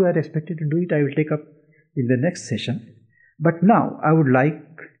it, what we are expected to do it, I will take up in the next session. But now I would like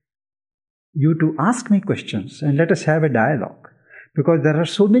you to ask me questions and let us have a dialogue, because there are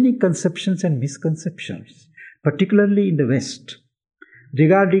so many conceptions and misconceptions, particularly in the West,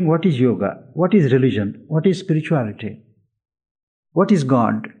 regarding what is yoga, what is religion, what is spirituality, what is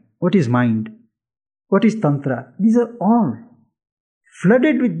God, what is mind, what is tantra. These are all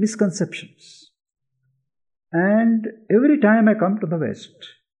flooded with misconceptions. And every time I come to the West,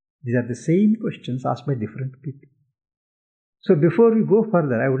 these are the same questions asked by different people. So before we go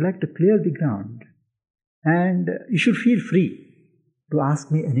further, I would like to clear the ground, and you should feel free to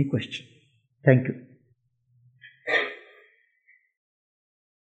ask me any question. Thank you.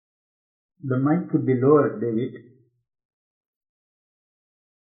 The mic could be lower, David.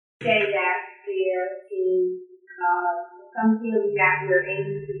 Say that there is some feeling that we're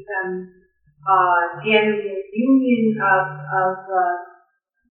aiming for some general union of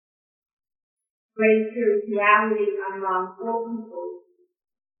great spirituality among all people.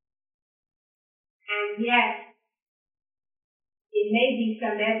 And yet, it may be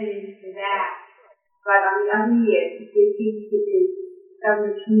some evidence for that, but on the other hand, there seems to be so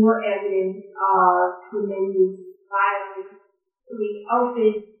much more evidence of tremendous violence to be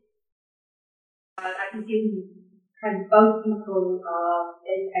open. I can give you kind of both people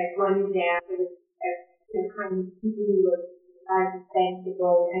as one example, as kind of people who are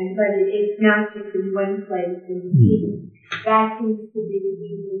respectable, but it's not just in one place. And that seems to be the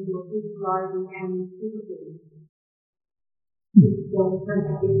reason for regarding and sympathy.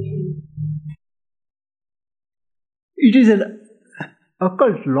 It is an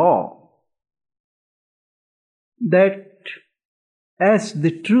occult law that as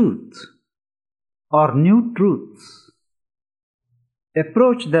the truth or new truths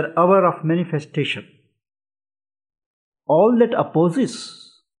approach their hour of manifestation, all that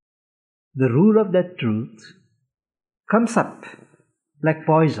opposes the rule of that truth comes up like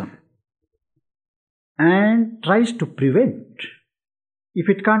poison and tries to prevent, if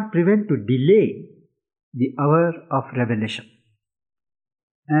it can't prevent, to delay the hour of revelation.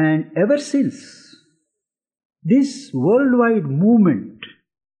 And ever since this worldwide movement,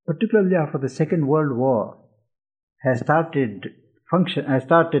 particularly after the Second World War, has started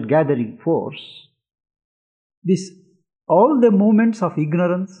gathering force, all the movements of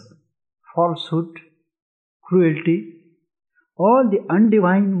ignorance, falsehood, cruelty, all the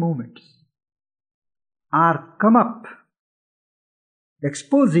undivine movements are come up,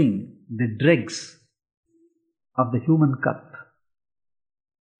 exposing the dregs of the human cup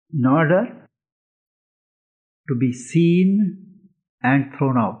in order to be seen and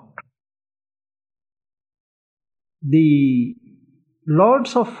thrown out. The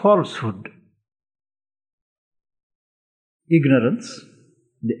lords of falsehood, ignorance,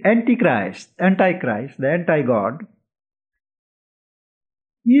 the Antichrist, the anti-God,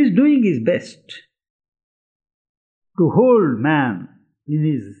 he is doing his best to hold man in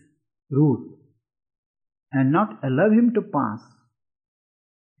his rule and not allow him to pass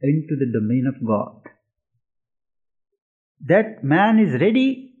into the domain of God. That man is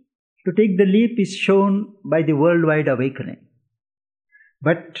ready to take the leap is shown by the worldwide awakening.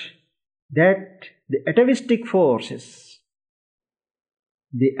 But that the atavistic forces,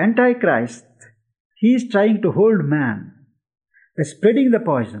 the Antichrist, he is trying to hold man by spreading the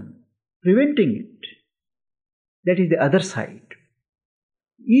poison, preventing it. That is the other side.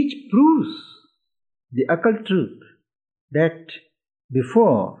 Each proves the occult truth that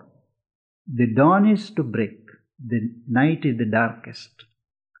before the dawn is to break, the night is the darkest.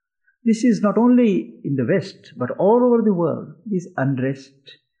 This is not only in the West, but all over the world. This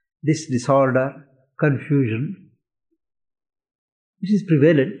unrest, this disorder, confusion, this is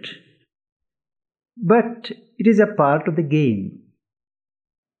prevalent, but it is a part of the game.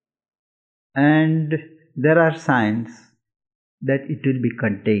 and there are signs that it will be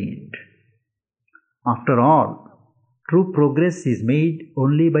contained. After all, true progress is made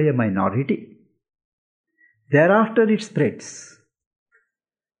only by a minority. Thereafter it spreads.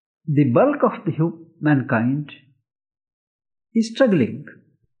 The bulk of the mankind is struggling.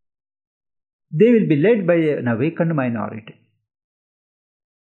 They will be led by an awakened minority.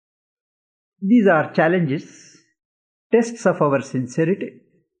 These are challenges, tests of our sincerity,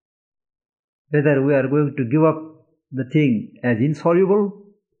 whether we are going to give up the thing as insoluble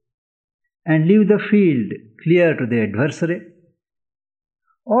and leave the field clear to the adversary,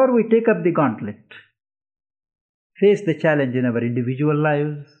 or we take up the gauntlet, face the challenge in our individual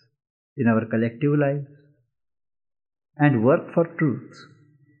lives, in our collective lives, and work for truth.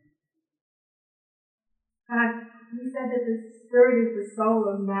 You said that the spirit is the soul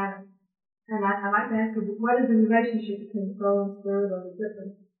of matter. And I'd like to ask you, what is the relationship between soul and spirit, or the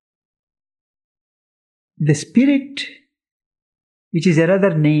difference? The spirit, which is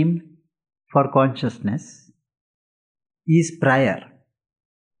another name for consciousness, is prior.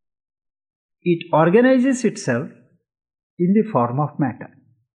 It organizes itself in the form of matter.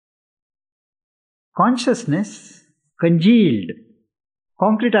 Consciousness, congealed,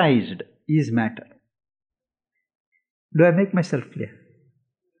 concretized, is matter. Do I make myself clear?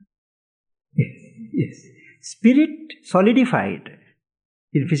 Yes. Spirit solidified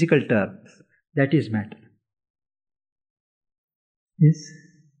in physical terms, that is matter. Yes.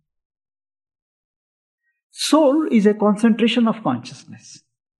 Soul is a concentration of consciousness.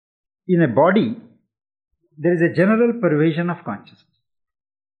 In a body, there is a general pervasion of consciousness.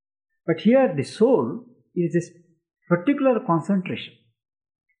 But here the soul is a particular concentration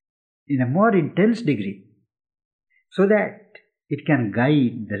in a more intense degree, so that it can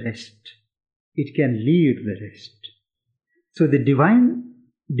guide the rest. It can lead the rest. So the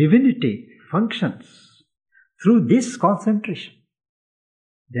divinity functions through this concentration.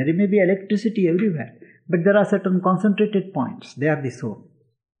 There may be electricity everywhere, but there are certain concentrated points. They are the soul.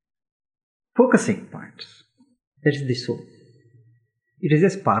 Focusing points. That is the soul. It is a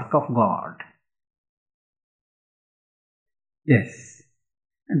spark of God. Yes.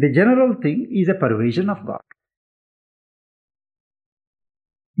 And the general thing is a pervasion of God.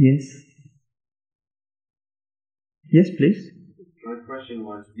 Yes. Yes, please. My question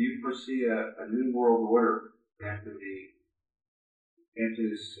was, do you foresee a new world order after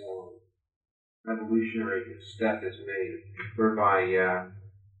this evolutionary step is made, whereby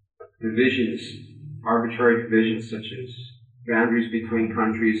divisions, arbitrary divisions such as boundaries between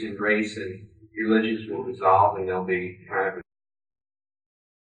countries and race and religions will dissolve, and there'll be kind of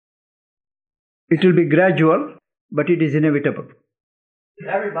It will be gradual, but it is inevitable. Did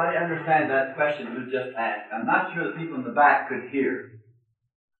everybody understand that question you just asked? I'm not sure the people in the back could hear.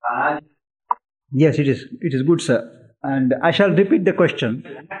 Yes, it is. It is good, sir. And I shall repeat the question.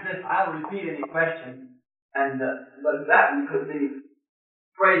 I'll repeat any question, and but that one could be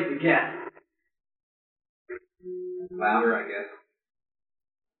phrased again. louder, I guess.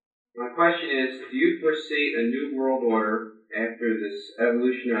 My question is, do you foresee a new world order after this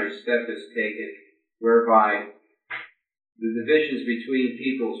evolutionary step is taken, whereby the divisions between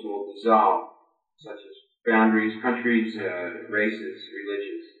peoples will dissolve, such as boundaries, countries, races,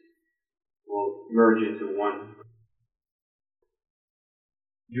 religions, will merge into one?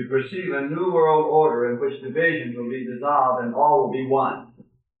 You perceive a new world order in which divisions will be dissolved and all will be one.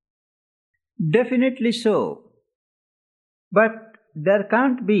 Definitely so. But there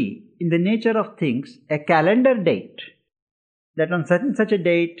can't be, in the nature of things, a calendar date that on such a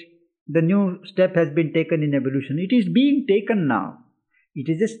date the new step has been taken in evolution. It is being taken now. It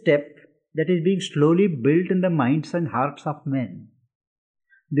is a step that is being slowly built in the minds and hearts of men.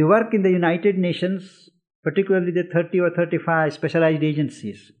 The work in the United Nations, particularly the 30 or 35 specialized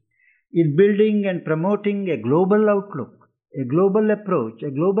agencies, in building and promoting a global outlook, a global approach,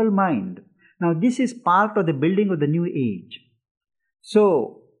 a global mind. Now this is part of the building of the new age.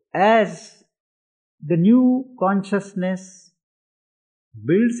 So, as the new consciousness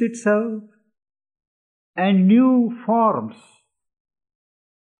builds itself and new forms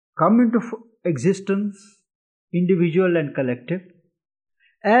come into existence, individual and collective,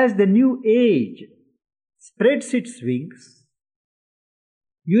 as the new age spreads its wings,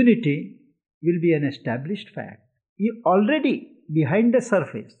 unity will be an established fact. Already behind the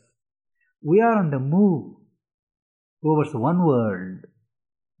surface, we are on the move towards one world,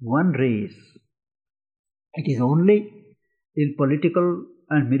 one race. It is only in political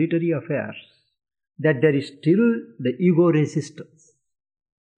and military affairs that there is still the ego resistance.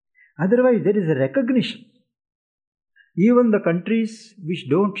 Otherwise, there is a recognition. Even the countries which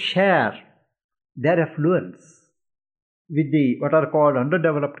don't share their affluence with the what are called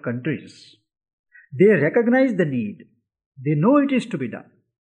underdeveloped countries, they recognize the need. They know it is to be done.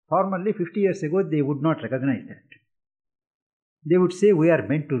 Formerly, 50 years ago, they would not recognize that. They would say we are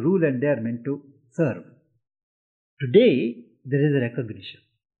meant to rule and they are meant to serve. Today, there is a recognition.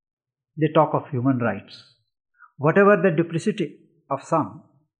 They talk of human rights. Whatever the duplicity of some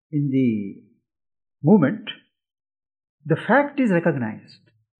in the movement, the fact is recognized.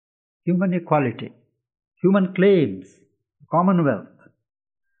 Human equality, human claims, commonwealth.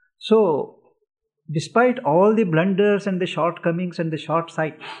 So, despite all the blunders and the shortcomings and the short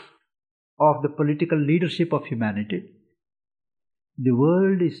sights of the political leadership of humanity, the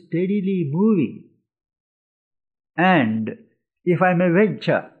world is steadily moving. And if I may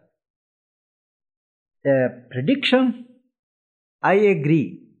venture a prediction, I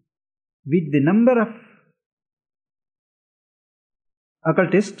agree with the number of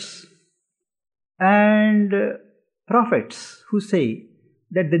occultists and prophets who say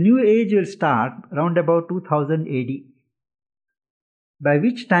that the new age will start around about 2000 AD, by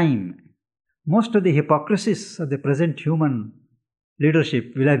which time most of the hypocrisies of the present human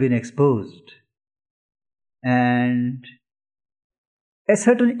leadership will have been exposed, and a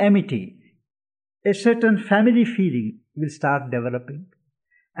certain amity, a certain family feeling will start developing,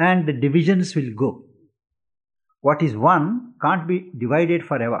 and the divisions will go. What is one can't be divided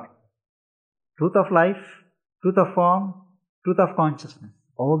forever. Truth of life, truth of form, truth of consciousness,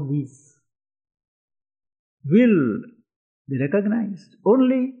 all these will be recognized.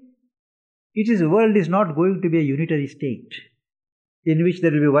 Only the world is not going to be a unitary state in which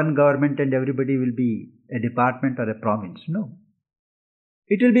there will be one government and everybody will be a department or a province. No.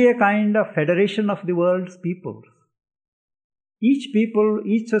 It will be a kind of federation of the world's peoples. Each people,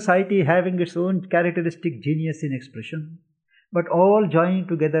 each society having its own characteristic genius in expression, but all joining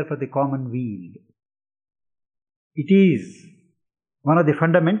together for the common weal. It is one of the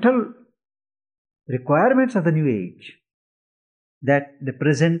fundamental requirements of the new age that the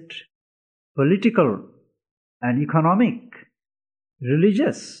present political and economic,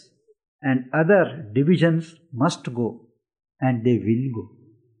 religious and other divisions must go, and they will go.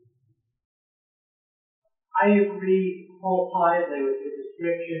 I agree wholeheartedly with your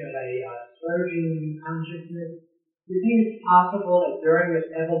description of a surging consciousness. Do you think it's possible that during this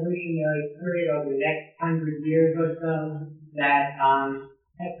evolutionary period over the next 100 years or so, that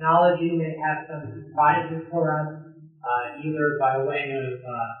technology may have some surprises for us, either by way of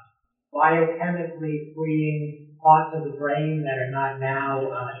biochemically freeing parts of the brain that are not now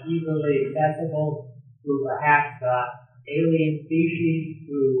easily accessible to perhaps alien species,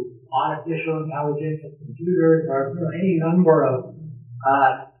 through artificial intelligence of computers, or any number of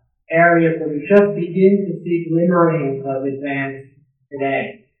areas that we just begin to see glimmerings of advance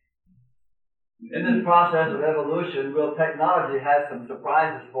today. In this process of evolution, will technology have some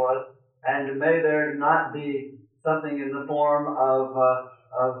surprises for us, and may there not be something in the form of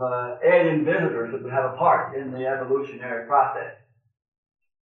alien visitors that would have a part in the evolutionary process?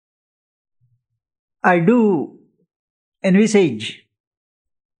 I do envisage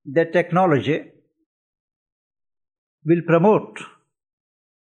that technology will promote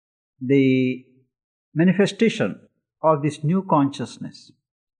the manifestation of this new consciousness.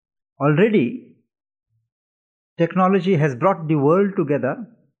 Already, technology has brought the world together,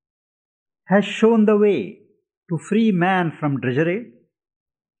 has shown the way to free man from drudgery,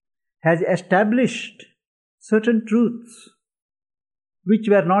 has established certain truths which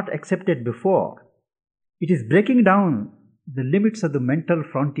were not accepted before. It is breaking down the limits of the mental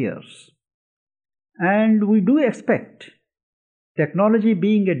frontiers. And we do expect technology,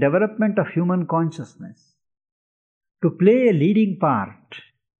 being a development of human consciousness, to play a leading part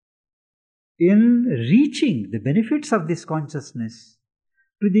in reaching the benefits of this consciousness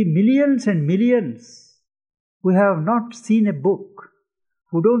to the millions and millions who have not seen a book,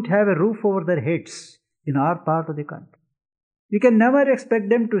 who don't have a roof over their heads in our part of the country. You can never expect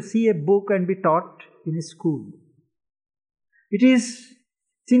them to see a book and be taught in a school. It is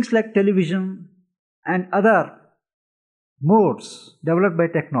things like television and other modes developed by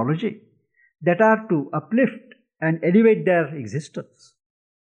technology that are to uplift and elevate their existence.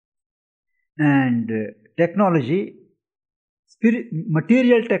 And technology,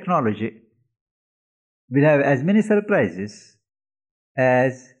 material technology, will have as many surprises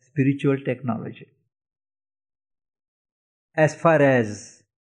as spiritual technology. As far as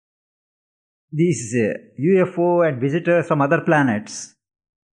these UFO and visitors from other planets,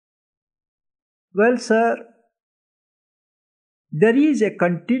 well, sir, there is a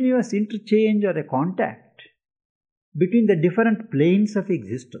continuous interchange or a contact between the different planes of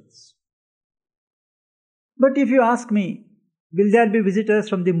existence. But if you ask me, will there be visitors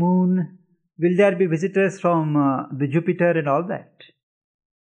from the moon? Will there be visitors from the Jupiter and all that?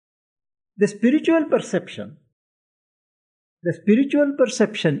 The spiritual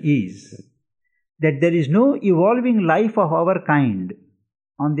perception is that there is no evolving life of our kind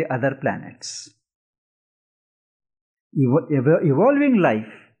on the other planets. Evolving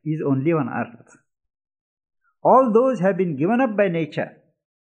life is only on Earth. All those have been given up by nature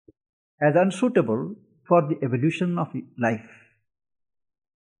as unsuitable for the evolution of life.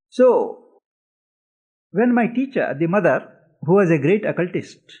 So, when my teacher, the mother, who was a great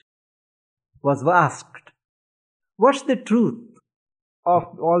occultist, was asked, what's the truth of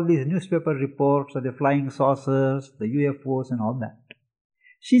all these newspaper reports of the flying saucers, the UFOs and all that?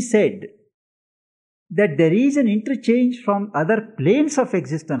 She said that there is an interchange from other planes of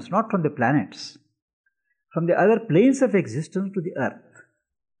existence, not from the planets, from the other planes of existence to the earth.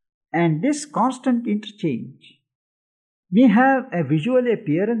 And this constant interchange may have a visual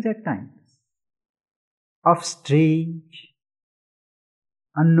appearance at times of strange,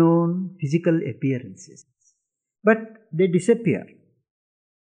 unknown physical appearances, but they disappear.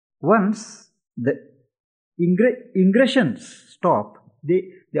 Once the ingressions stop,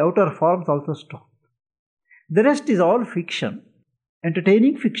 the outer forms also stop. The rest is all fiction,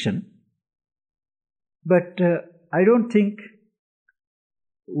 entertaining fiction, but I don't think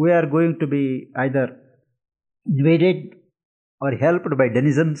we are going to be either invaded or helped by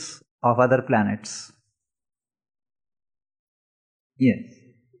denizens of other planets. Yes.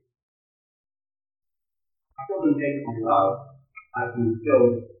 Children take on love, I can still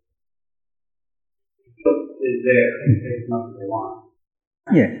is there and take as much as they want.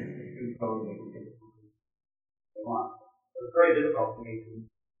 Yes. Control they can take as much as they want. But it's very difficult for me to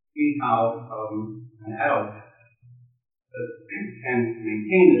see how an adult can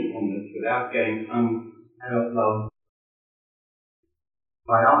maintain this fullness without getting some adult love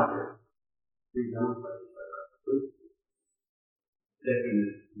biology. We demonstrate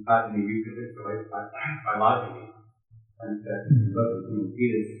different botany uses biologically, and that the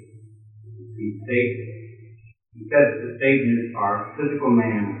fetus, the state, he said that the stages are physical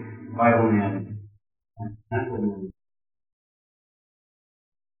man, vital man, and mental man.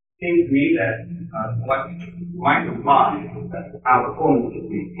 It seems to me that what might imply that how the fullness is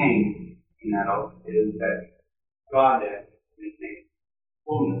maintained in adults is that God has maintained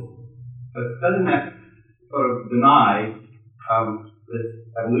fullness. But doesn't that sort of deny this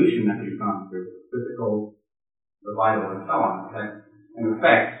evolution that we've gone through, physical, the vital, and so on? That, in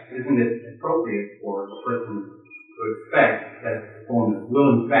effect, isn't it appropriate for a person to expect that fullness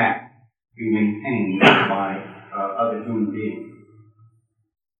will, in fact, be maintained by other human beings?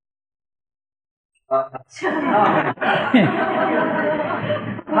 How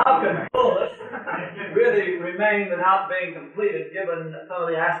can fullness really remain without being completed given some of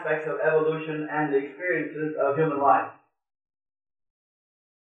the aspects of evolution and the experiences of human life?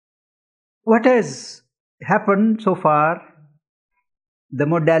 What has happened so far, the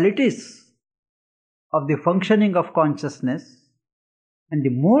modalities of the functioning of consciousness and the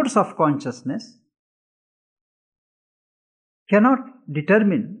modes of consciousness cannot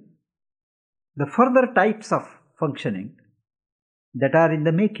determine the further types of functioning that are in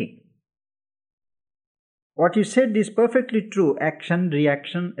the making. What you said is perfectly true. Action,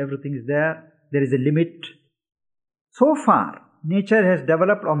 reaction, everything is there. There is a limit. So far, nature has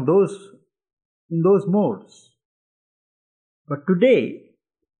developed in those modes. But today,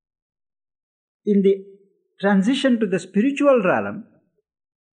 in the transition to the spiritual realm,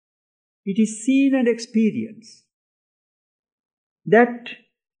 it is seen and experienced that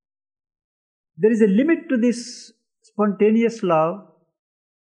there is a limit to this spontaneous love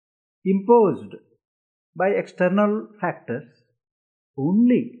imposed by external factors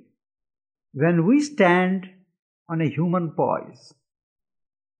only when we stand on a human poise.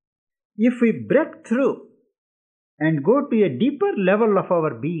 If we break through and go to a deeper level of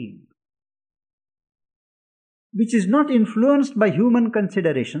our being, which is not influenced by human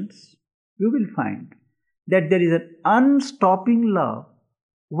considerations, you will find that there is an unstopping love,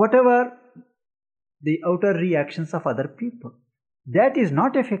 whatever the outer reactions of other people. That is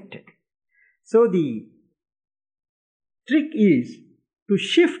not affected. So the trick is to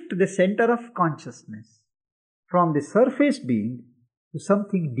shift the center of consciousness from the surface being to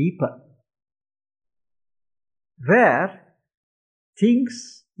something deeper, where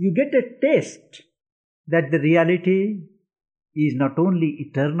things, you get a taste that the reality is not only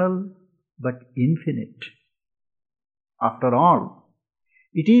eternal but infinite. After all,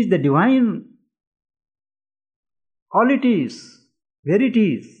 it is the divine qualities,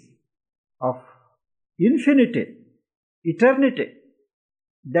 verities of infinity, eternity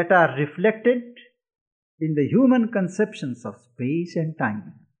that are reflected in the human conceptions of space and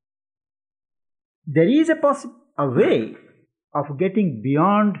time. There is a way of getting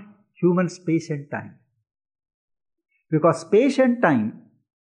beyond human space and time, because space and time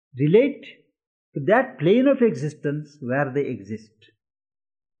relate to that plane of existence where they exist.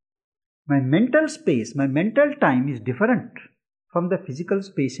 My mental space, my mental time is different from the physical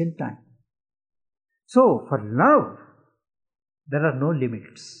space and time. So, for love, there are no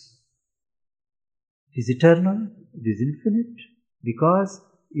limits. It is eternal, it is infinite, because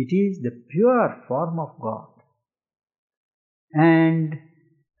it is the pure form of God. And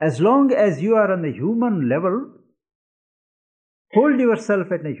as long as you are on the human level, hold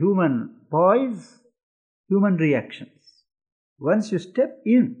yourself at a human poise, human reactions. Once you step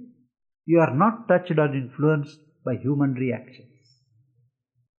in, you are not touched or influenced by human reactions.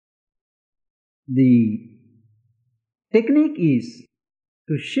 The technique is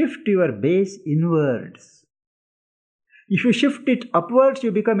to shift your base inwards. If you shift it upwards,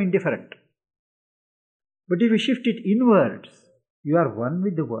 you become indifferent. But if you shift it inwards, you are one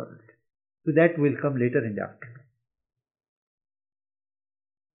with the world. So that will come later in the afternoon.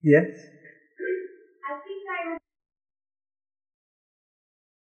 Yes? I think I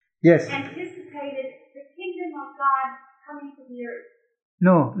Yes. anticipated the kingdom of God coming to the earth.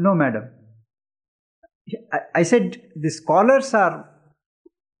 No, madam. I said the scholars are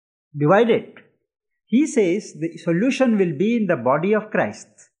divided. He says the solution will be in the body of Christ,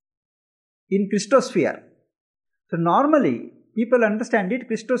 in Christosphere. So normally, people understand it,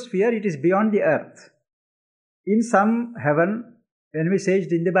 Christosphere, it is beyond the earth. In some heaven,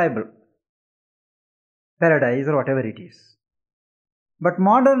 envisaged in the Bible, paradise or whatever it is. But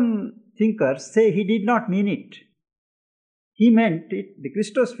modern thinkers say he did not mean it. He meant it, the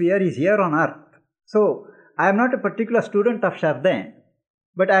Christosphere is here on earth. So, I am not a particular student of Chardin,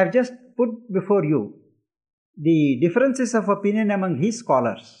 but I have just put before you the differences of opinion among his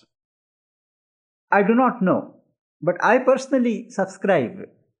scholars. I do not know, but I personally subscribe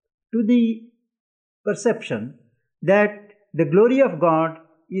to the perception that the glory of God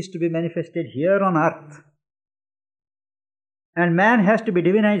is to be manifested here on earth. And man has to be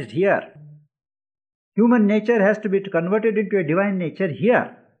divinized here. Human nature has to be converted into a divine nature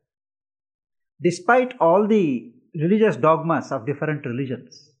here. Despite all the religious dogmas of different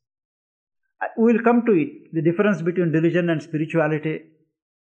religions. We will come to it, the difference between religion and spirituality,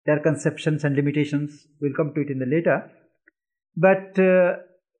 their conceptions and limitations, we will come to it in the later. But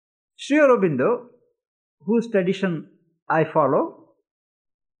Sri Aurobindo, whose tradition I follow,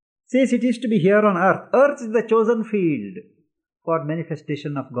 says it is to be here on earth. Earth is the chosen field for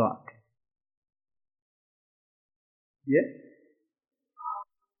manifestation of God. Yes?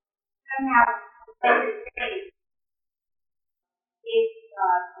 Somehow, if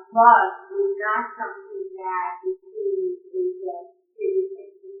love is not something that is seen as a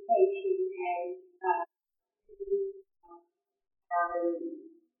expectation and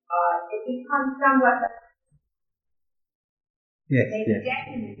it becomes somewhat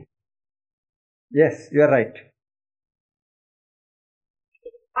definite. Yes, you are right.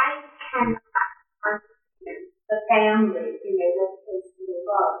 I cannot understand the family, that personal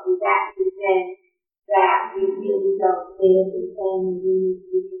love. Does that present that we really don't live in family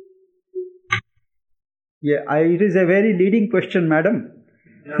unity? Yeah, it is a very leading question, madam.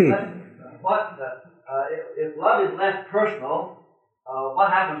 If love is less personal, what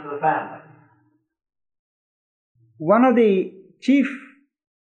happens to the family? One of the chief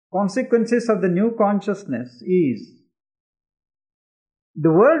consequences of the new consciousness is the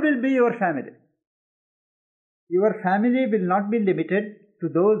world will be your family. Your family will not be limited to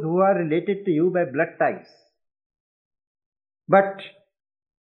those who are related to you by blood ties. But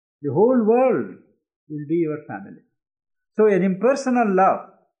the whole world will be your family. So an impersonal love,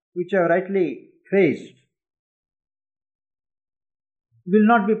 which I have rightly phrased, will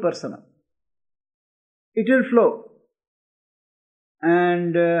not be personal. It will flow.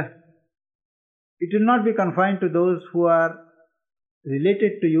 And it will not be confined to those who are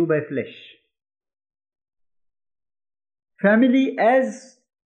related to you by flesh. Family as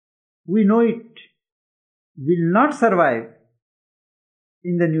we know it will not survive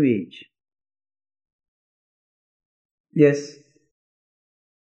in the new age. Yes.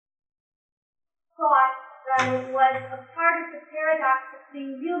 Thought that it was a part of the paradox of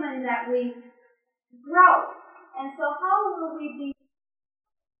being human that we grow. And so how will we be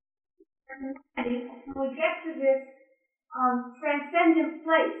when we get to this transcendent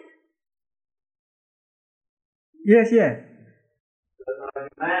place? Yes.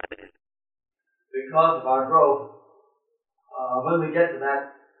 because of our growth when we get to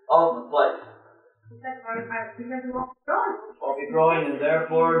that ultimate place. Because we're all growing. We'll be growing and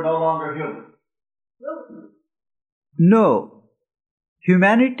therefore no longer human. No.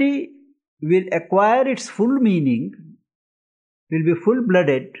 Humanity will acquire its full meaning, will be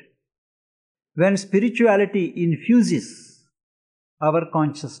full-blooded, when spirituality infuses our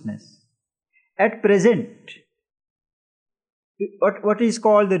consciousness. At present, what is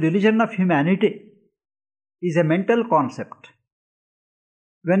called the religion of humanity is a mental concept.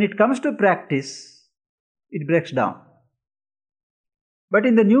 When it comes to practice, it breaks down. But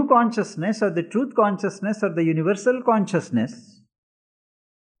in the new consciousness or the truth consciousness or the universal consciousness,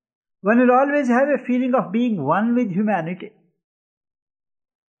 one will always have a feeling of being one with humanity.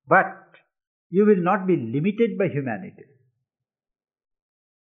 But you will not be limited by humanity.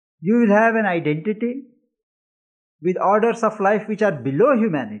 You will have an identity with orders of life which are below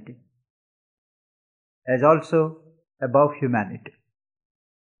humanity, as also above humanity.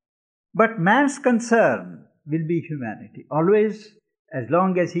 But man's concern will be humanity, always, as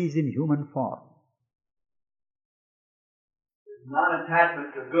long as he is in human form.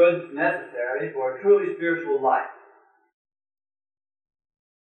 Non-attachment to goods necessary for a truly spiritual life.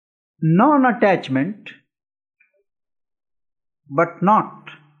 Non-attachment, but not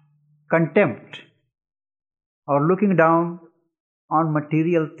contempt or looking down on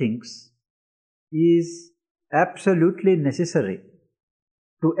material things, is absolutely necessary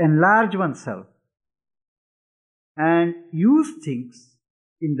to enlarge oneself and use things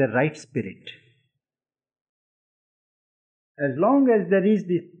in the right spirit. As long as there is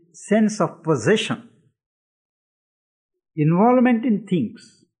the sense of possession, involvement in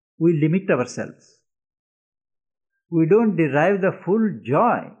things, we limit ourselves. We don't derive the full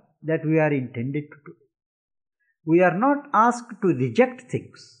joy that we are intended to do. We are not asked to reject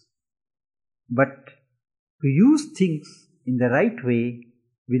things, but to use things in the right way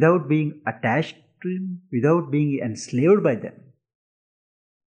without being attached to them, without being enslaved by them.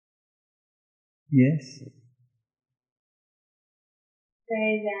 Yes?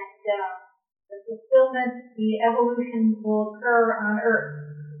 Say that the fulfillment, the evolution will occur on Earth.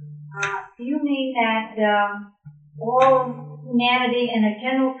 Do you mean that all humanity in a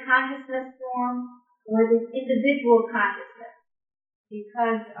general consciousness form, or this individual consciousness?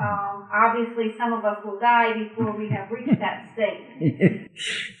 Because obviously some of us will die before we have reached that state.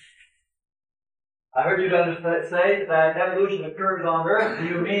 I heard you say that evolution occurs on Earth. Do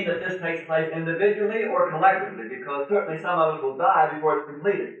you mean that this takes place individually or collectively? Because certainly some of us will die before it's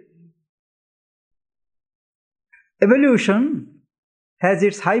completed. Evolution has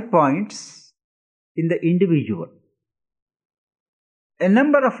its high points in the individual. A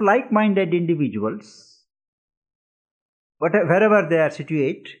number of like-minded individuals, wherever they are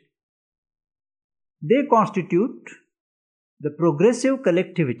situate, they constitute the progressive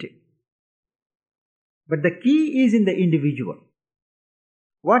collectivity. But the key is in the individual.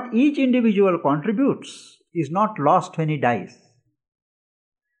 What each individual contributes is not lost when he dies.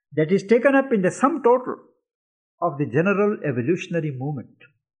 That is taken up in the sum total of the general evolutionary movement.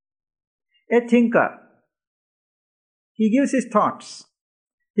 A thinker, he gives his thoughts.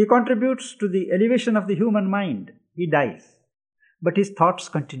 He contributes to the elevation of the human mind. He dies, but his thoughts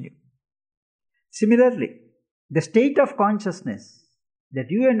continue. Similarly, the state of consciousness that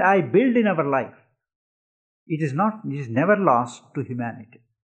you and I build in our life, it is never lost to humanity.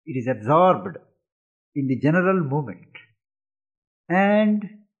 It is absorbed in the general movement. And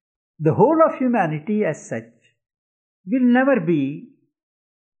the whole of humanity as such will never be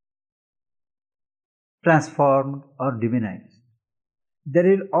transformed or divinized. There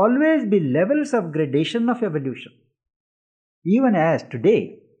will always be levels of gradation of evolution. Even as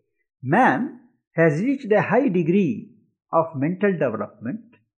today, man has reached a high degree of mental development,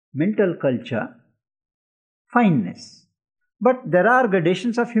 mental culture, fineness. But there are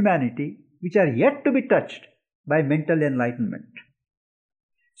gradations of humanity which are yet to be touched by mental enlightenment.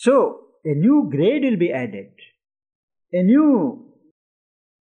 So, a new grade will be added. A new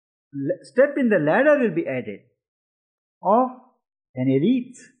step in the ladder will be added of an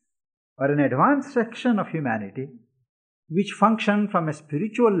elite or an advanced section of humanity which function from a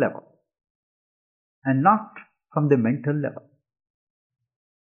spiritual level and not from the mental level.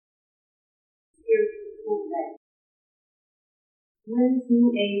 When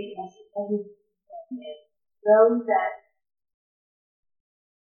new age of those that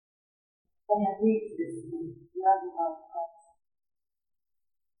have reached this level of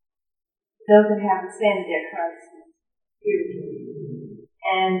those that have ascended their consciousness spiritually.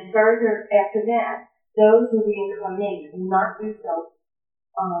 And further after that, those who reincarnate and not do so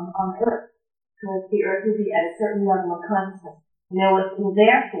on Earth. because the Earth will be at a certain level of consciousness. And they will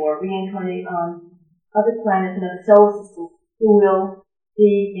therefore reincarnate on other planets in other solar systems who will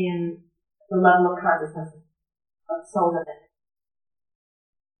be in the level of consciousness of solar.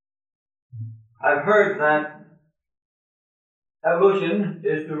 I've heard that evolution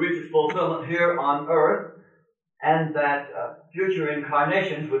is to reach its fulfillment here on Earth, and that future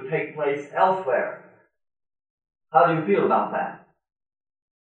incarnations would take place elsewhere. How do you feel about that?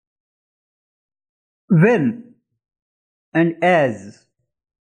 When and as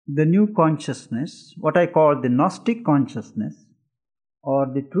the new consciousness, what I call the Gnostic consciousness or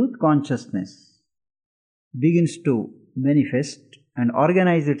the truth consciousness, begins to manifest and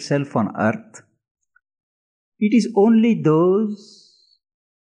organize itself on earth, it is only those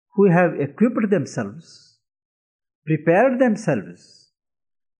who have equipped themselves, prepared themselves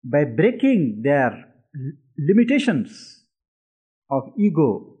by breaking their limitations of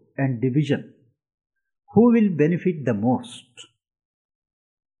ego and division, who will benefit the most.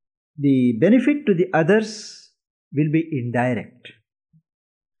 The benefit to the others will be indirect.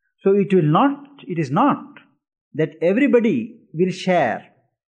 So it is not that everybody will share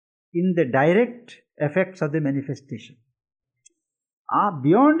in the direct effects of the manifestation.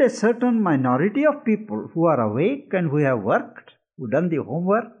 Beyond a certain minority of people who are awake and who have worked, who done the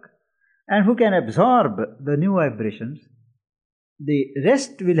homework, and who can absorb the new vibrations, the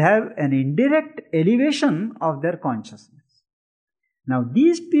rest will have an indirect elevation of their consciousness. Now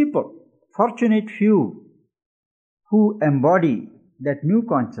these people, fortunate few, who embody that new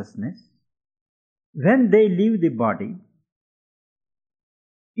consciousness, when they leave the body,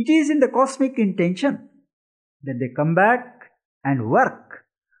 it is in the cosmic intention that they come back and work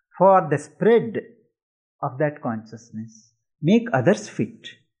for the spread of that consciousness, make others fit.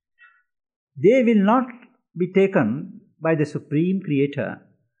 They will not be taken by the Supreme Creator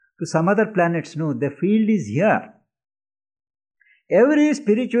to some other planets. No, the field is here. Every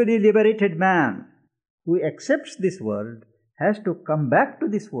spiritually liberated man who accepts this world has to come back to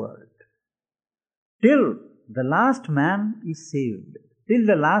this world till the last man is saved, till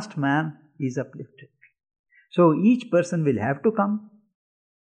the last man is uplifted. So each person will have to come.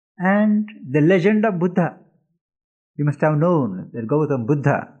 And the legend of Buddha, you must have known that Gautam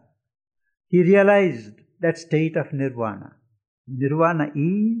Buddha, he realized that state of nirvana. Nirvana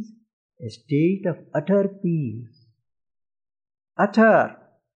is a state of utter peace, utter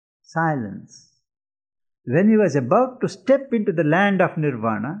silence. When he was about to step into the land of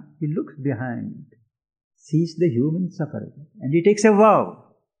nirvana, he looks behind, sees the human suffering, and he takes a vow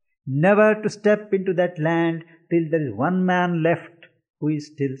never to step into that land till there is one man left who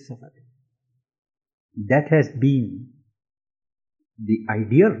is still suffering. That has been the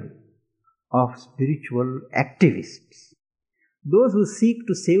ideal of spiritual activists. Those who seek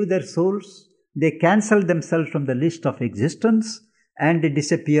to save their souls, they cancel themselves from the list of existence and they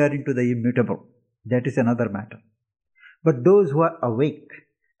disappear into the immutable. That is another matter. But those who are awake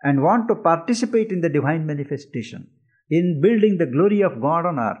and want to participate in the divine manifestation, in building the glory of God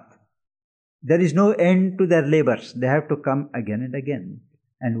on earth, there is no end to their labors. They have to come again and again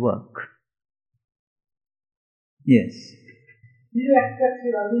and work. Yes. Do you accept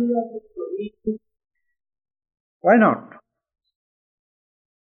your opinion for Why not?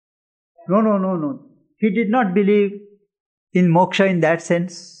 No. He did not believe in moksha in that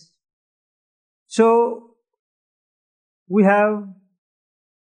sense. So, we have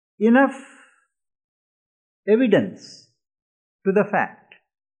enough evidence to the fact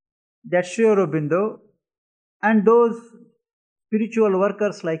that Sri Aurobindo and those spiritual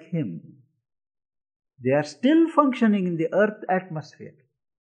workers like him, they are still functioning in the earth atmosphere,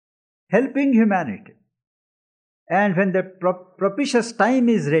 helping humanity. And when the propitious time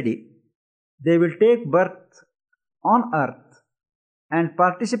is ready, they will take birth on earth and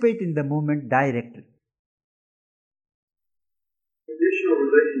participate in the movement directly. Traditional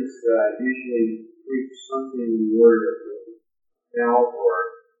religions usually preach something in the word of hell or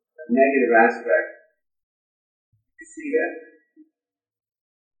a negative aspect. You see that?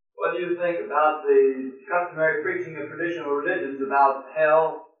 What do you think about the customary preaching of traditional religions about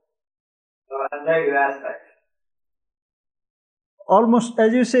hell and negative aspects? Almost,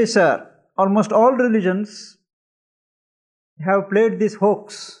 as you say, sir, almost all religions have played this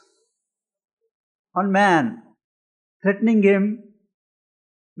hoax on man, threatening him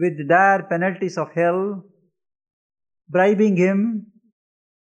with dire penalties of hell, bribing him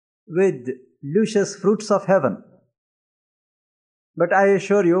with luscious fruits of heaven. But I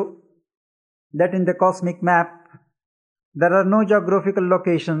assure you that in the cosmic map, there are no geographical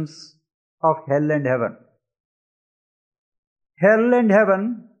locations of hell and heaven. Hell and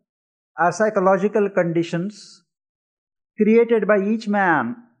heaven are psychological conditions created by each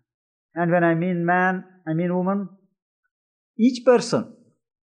man, and when I mean man, I mean woman, each person.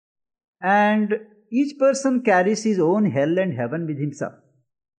 And each person carries his own hell and heaven with himself.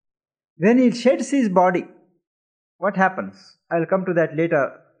 When he sheds his body, what happens? I'll come to that later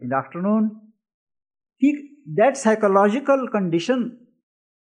in the afternoon. That psychological condition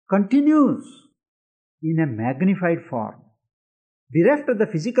continues in a magnified form. Bereft of the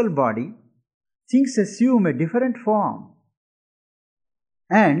physical body, things assume a different form.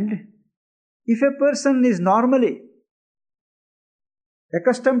 And if a person is normally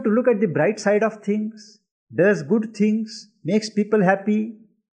accustomed to look at the bright side of things, does good things, makes people happy,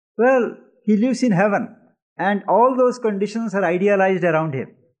 well, he lives in heaven, and all those conditions are idealized around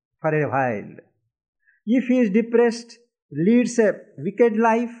him for a while. If he is depressed, leads a wicked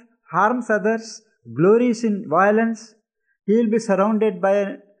life, harms others, glories in violence, he will be surrounded by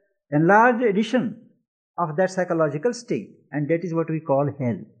an enlarged edition of that psychological state, and that is what we call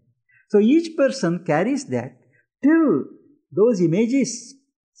hell. So each person carries that till those images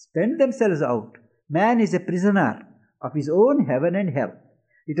spend themselves out. Man is a prisoner of his own heaven and hell.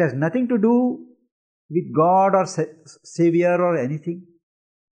 It has nothing to do with God or Savior or anything.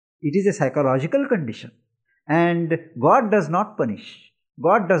 It is a psychological condition. And God does not punish.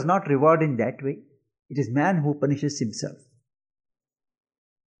 God does not reward in that way. It is man who punishes himself.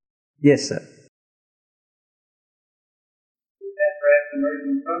 Yes, sir. That perhaps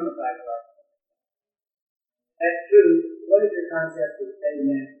emerging from the psychological. That's true. What is your concept of steady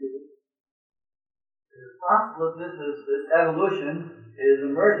man spirit? It is possible that this evolution is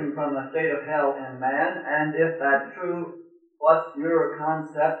emerging from the state of hell in man, and if that's true, what's your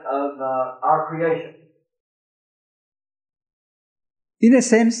concept of our creation? In a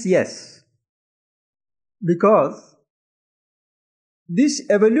sense, yes. Because this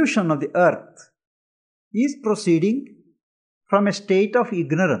evolution of the earth is proceeding from a state of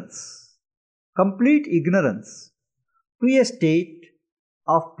ignorance, complete ignorance, to a state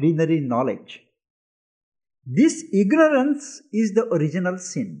of plenary knowledge. This ignorance is the original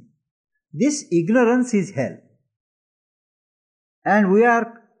sin. This ignorance is hell. And we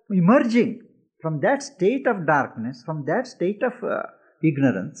are emerging from that state of darkness, from that state of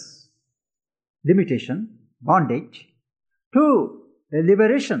ignorance, limitation, bondage, to a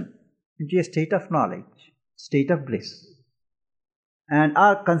liberation into a state of knowledge, state of bliss. And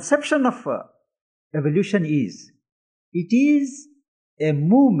our conception of evolution is, it is a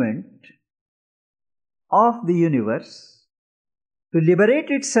movement of the universe to liberate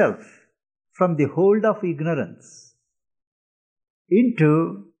itself from the hold of ignorance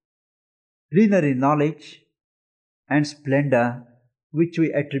into plenary knowledge and splendor which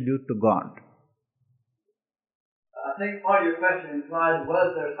we attribute to God. I think part of your question implies,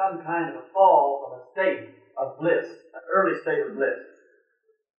 was there some kind of a fall from a state of bliss, an early state of bliss?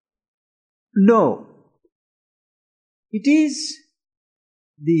 No. It is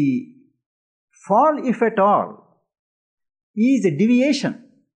the fall, if at all, is a deviation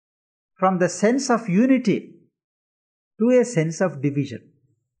from the sense of unity to a sense of division.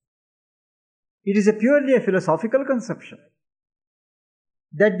 It is purely a philosophical conception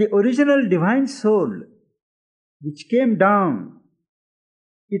that the original divine soul which came down,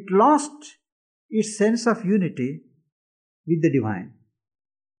 it lost its sense of unity with the divine.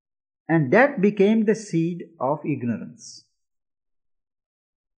 And that became the seed of ignorance.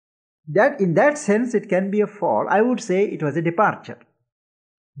 That in that sense it can be a fall. I would say it was a departure,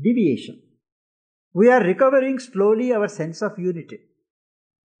 deviation. We are recovering slowly our sense of unity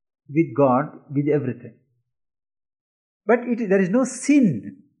with God, with everything. But there is no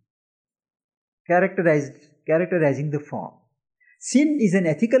sin characterizing the form. Sin is an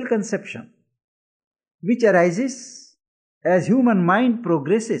ethical conception which arises as human mind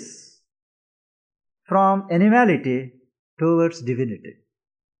progresses from animality towards divinity.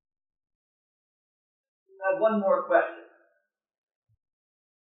 I have one more question.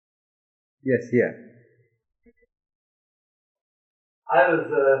 Yes, yeah. I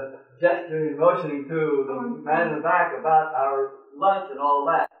was gesturing, motioning to the man in the back about our lunch and all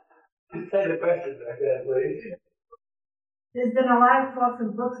that. Say the question again, please. There's been a lot of talks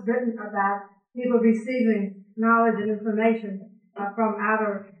and books written about people receiving knowledge and information from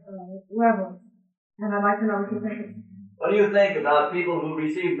outer levels. And I'd like to know what you think of it. What do you think about people who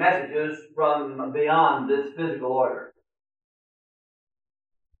receive messages from beyond this physical order?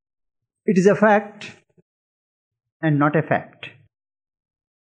 It is a fact and not a fact.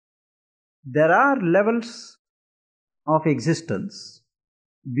 There are levels of existence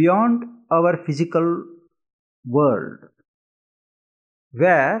beyond our physical world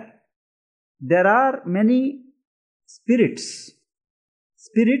where there are many spirits.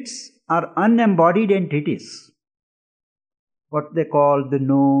 Spirits are unembodied entities, what they call the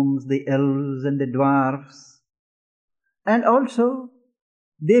gnomes, the elves, and the dwarfs. And also,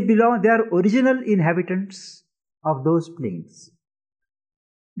 they are original inhabitants of those planes.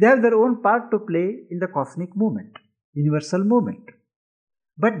 They have their own part to play in the cosmic movement, universal movement.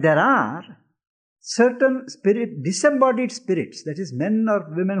 But there are certain disembodied spirits, that is, men or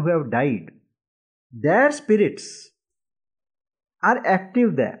women who have died. Their spirits are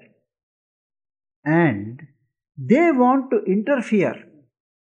active there, and they want to interfere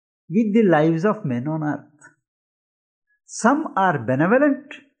with the lives of men on earth. Some are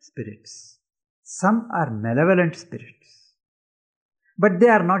benevolent spirits, some are malevolent spirits, but they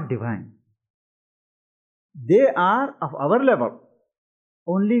are not divine. They are of our level,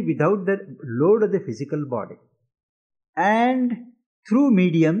 only without the load of the physical body. And through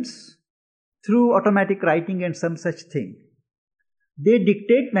mediums, through automatic writing and some such thing, they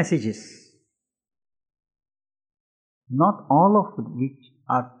dictate messages, not all of which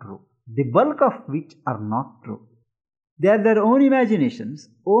are true, the bulk of which are not true. They are their own imaginations,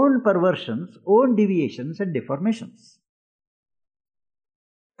 own perversions, own deviations and deformations.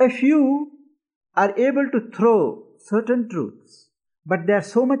 A few are able to throw certain truths, but they are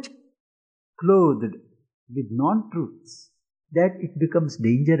so much clothed with non-truths that it becomes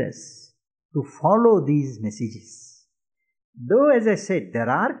dangerous to follow these messages. Though, as I said, there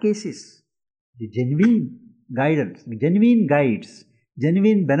are cases, the genuine guidance, the genuine guides,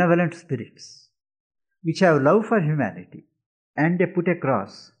 genuine benevolent spirits, which have love for humanity and they put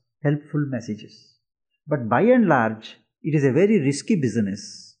across helpful messages. But by and large, it is a very risky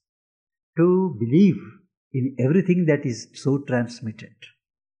business to believe in everything that is so transmitted.